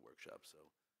discussed at the workshop. So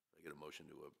I get a motion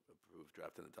to approve,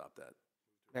 draft, and adopt that.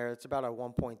 Mayor, it's about a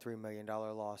 $1.3 million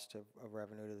loss of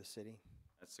revenue to the city.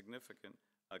 That's significant.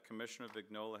 Commissioner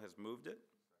Vignola has moved it,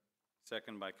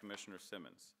 seconded by Commissioner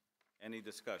Simmons. Any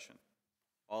discussion?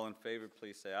 All in favor,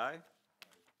 please say aye.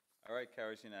 All right,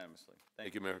 carries unanimously.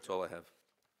 Thank you, Mayor. That's all I have.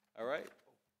 All right.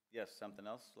 Yes, something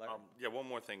else, Larry? Yeah, one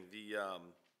more thing.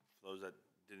 For those that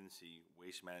didn't see,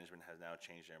 Waste Management has now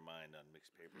changed their mind on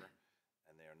mixed paper,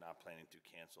 and they are not planning to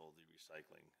cancel the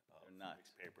recycling of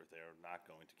mixed paper. They are not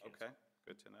going to cancel. Okay,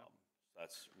 good to know.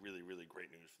 That's really, really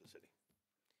great news for the city.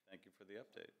 Thank you for the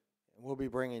update. We'll be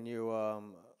bringing you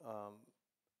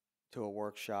to a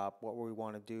workshop what we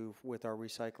want to do with our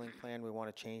recycling plan. We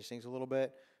want to change things a little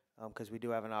bit because we do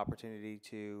have an opportunity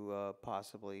to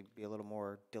possibly be a little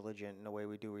more diligent in the way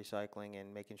we do recycling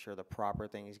and making sure the proper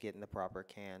thing is getting the proper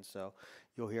cans. So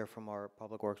you'll hear from our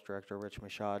Public Works Director, Rich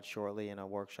Mashad, shortly in a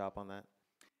workshop on that.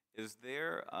 Is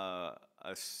there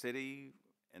a city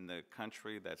in the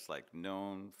country that's like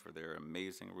known for their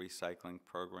amazing recycling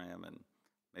program, and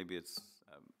maybe it's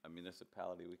a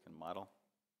municipality we can model?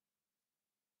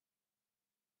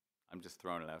 I'm just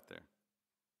throwing it out there.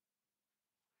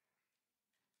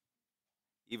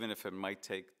 Even if it might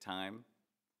take time,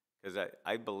 because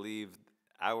I believe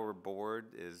our board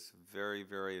is very,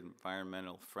 very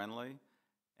environmental friendly,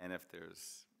 and if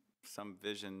there's some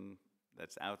vision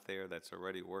that's out there that's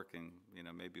already working, you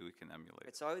know, maybe we can emulate.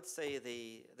 Right, so I would say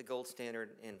the gold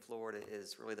standard in Florida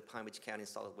is really the Palm Beach County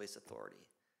Solid Waste Authority.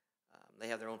 They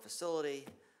have their own facility.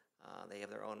 They have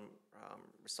their own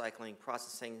recycling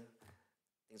processing.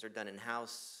 Things are done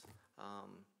in-house.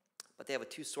 But they have a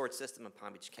two-sort system in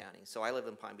Palm Beach County. So I live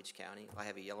in Palm Beach County. I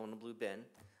have a yellow and a blue bin.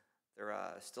 They're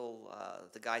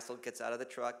the guy still gets out of the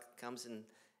truck, comes and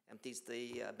empties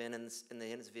the bin in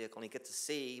his vehicle, and he gets to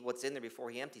see what's in there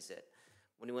before he empties it.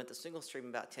 When we went to single stream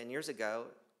about 10 years ago,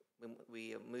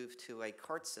 we moved to a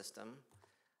cart system.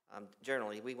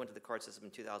 Generally, we went to the cart system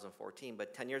in 2014,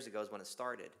 but 10 years ago is when it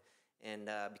started. And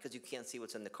because you can't see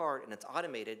what's in the cart and it's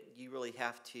automated, you really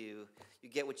have to, you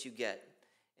get what you get.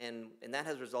 And that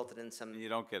has resulted in some... You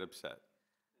don't get upset.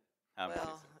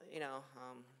 Well, you know,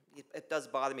 it does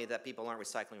bother me that people aren't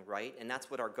recycling right, and that's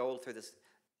what our goal through this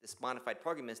modified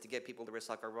program is, to get people to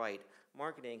recycle right.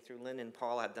 Marketing through Lynn and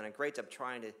Paul have done a great job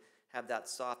trying to have that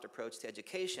soft approach to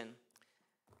education.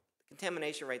 The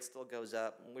contamination rate still goes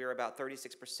up. We're about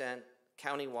 36%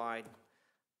 countywide,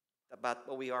 about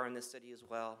what we are in this city as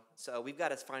well. So we've got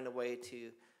to find a way to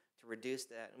reduce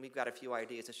that, and we've got a few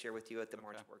ideas to share with you at the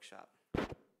March workshop. Can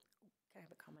I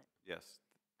have a comment? Yes.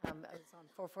 I was on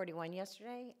 441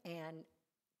 yesterday and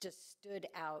just stood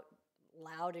out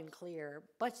loud and clear,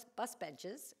 bus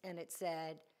benches, and it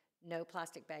said no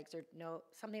plastic bags, or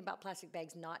something about plastic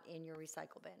bags not in your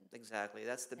recycle bin. Exactly.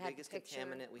 That's the It had biggest the picture.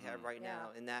 contaminant we have right Yeah.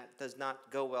 now, and that does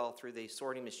not go well through the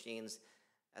sorting machines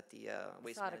at the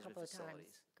waste Saw it a management couple of facilities.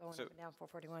 times going So- up and down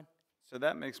 441. So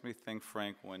that makes me think,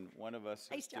 Frank, when one of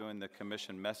us Nice is job. doing the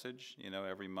commission message, you know,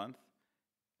 every month,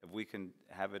 if we can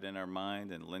have it in our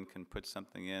mind and Lynn can put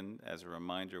something in as a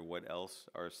reminder what else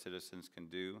our citizens can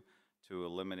do to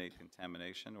eliminate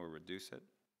contamination or reduce it.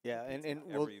 Yeah, and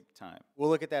every time. we'll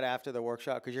look at that after the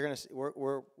workshop, because you're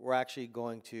gonna we're actually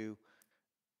going to,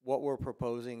 what we're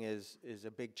proposing is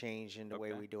a big change in the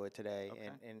way we do it today,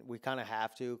 and we kind of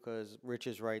have to, because Rich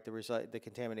is right, the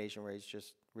contamination rate is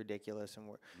just ridiculous, and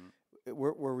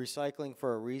we're recycling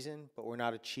for a reason, but we're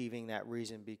not achieving that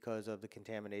reason because of the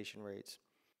contamination rates.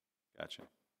 Gotcha.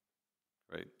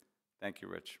 Great. Thank you,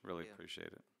 Rich. Really appreciate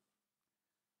it.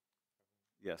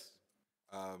 Yes.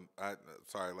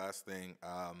 Sorry, last thing.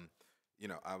 You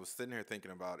know, I was sitting here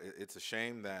thinking about it. It's a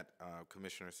shame that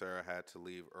Commissioner Sarah had to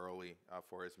leave early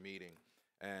for his meeting.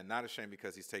 And not a shame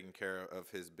because he's taking care of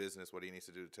his business, what he needs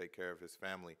to do to take care of his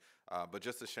family. But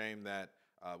just a shame that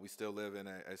we still live in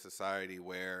a society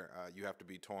where you have to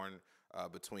be torn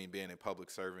between being a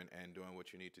public servant and doing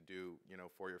what you need to do, you know,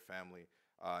 for your family.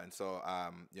 And so,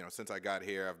 you know, since I got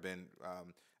here, I've been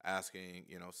asking,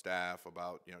 you know, staff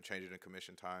about, you know, changing the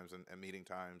commission times and meeting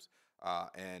times.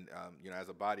 You know, as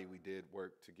a body, we did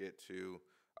work to get to,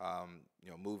 you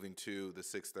know, moving to the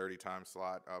 6:30 time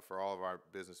slot for all of our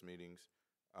business meetings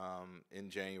in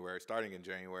January, starting in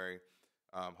January,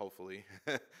 hopefully,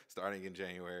 starting in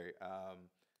January,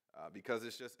 because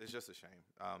it's just a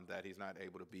shame that he's not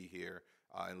able to be here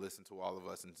and listen to all of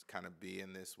us and kind of be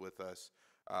in this with us.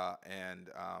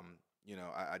 You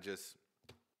know,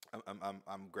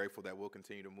 I'm grateful that we'll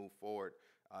continue to move forward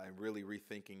and really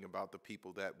rethinking about the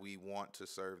people that we want to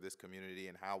serve this community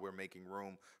and how we're making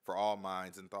room for all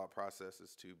minds and thought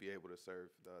processes to be able to serve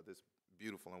this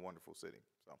beautiful and wonderful city.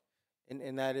 So.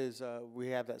 And that is, we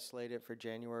have that slated for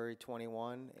January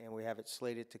 21, and we have it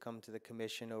slated to come to the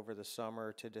commission over the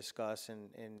summer to discuss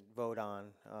and vote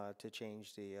on to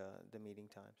change the meeting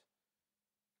times.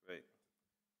 Great.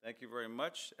 Thank you very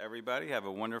much, everybody. Have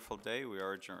a wonderful day. We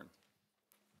are adjourned.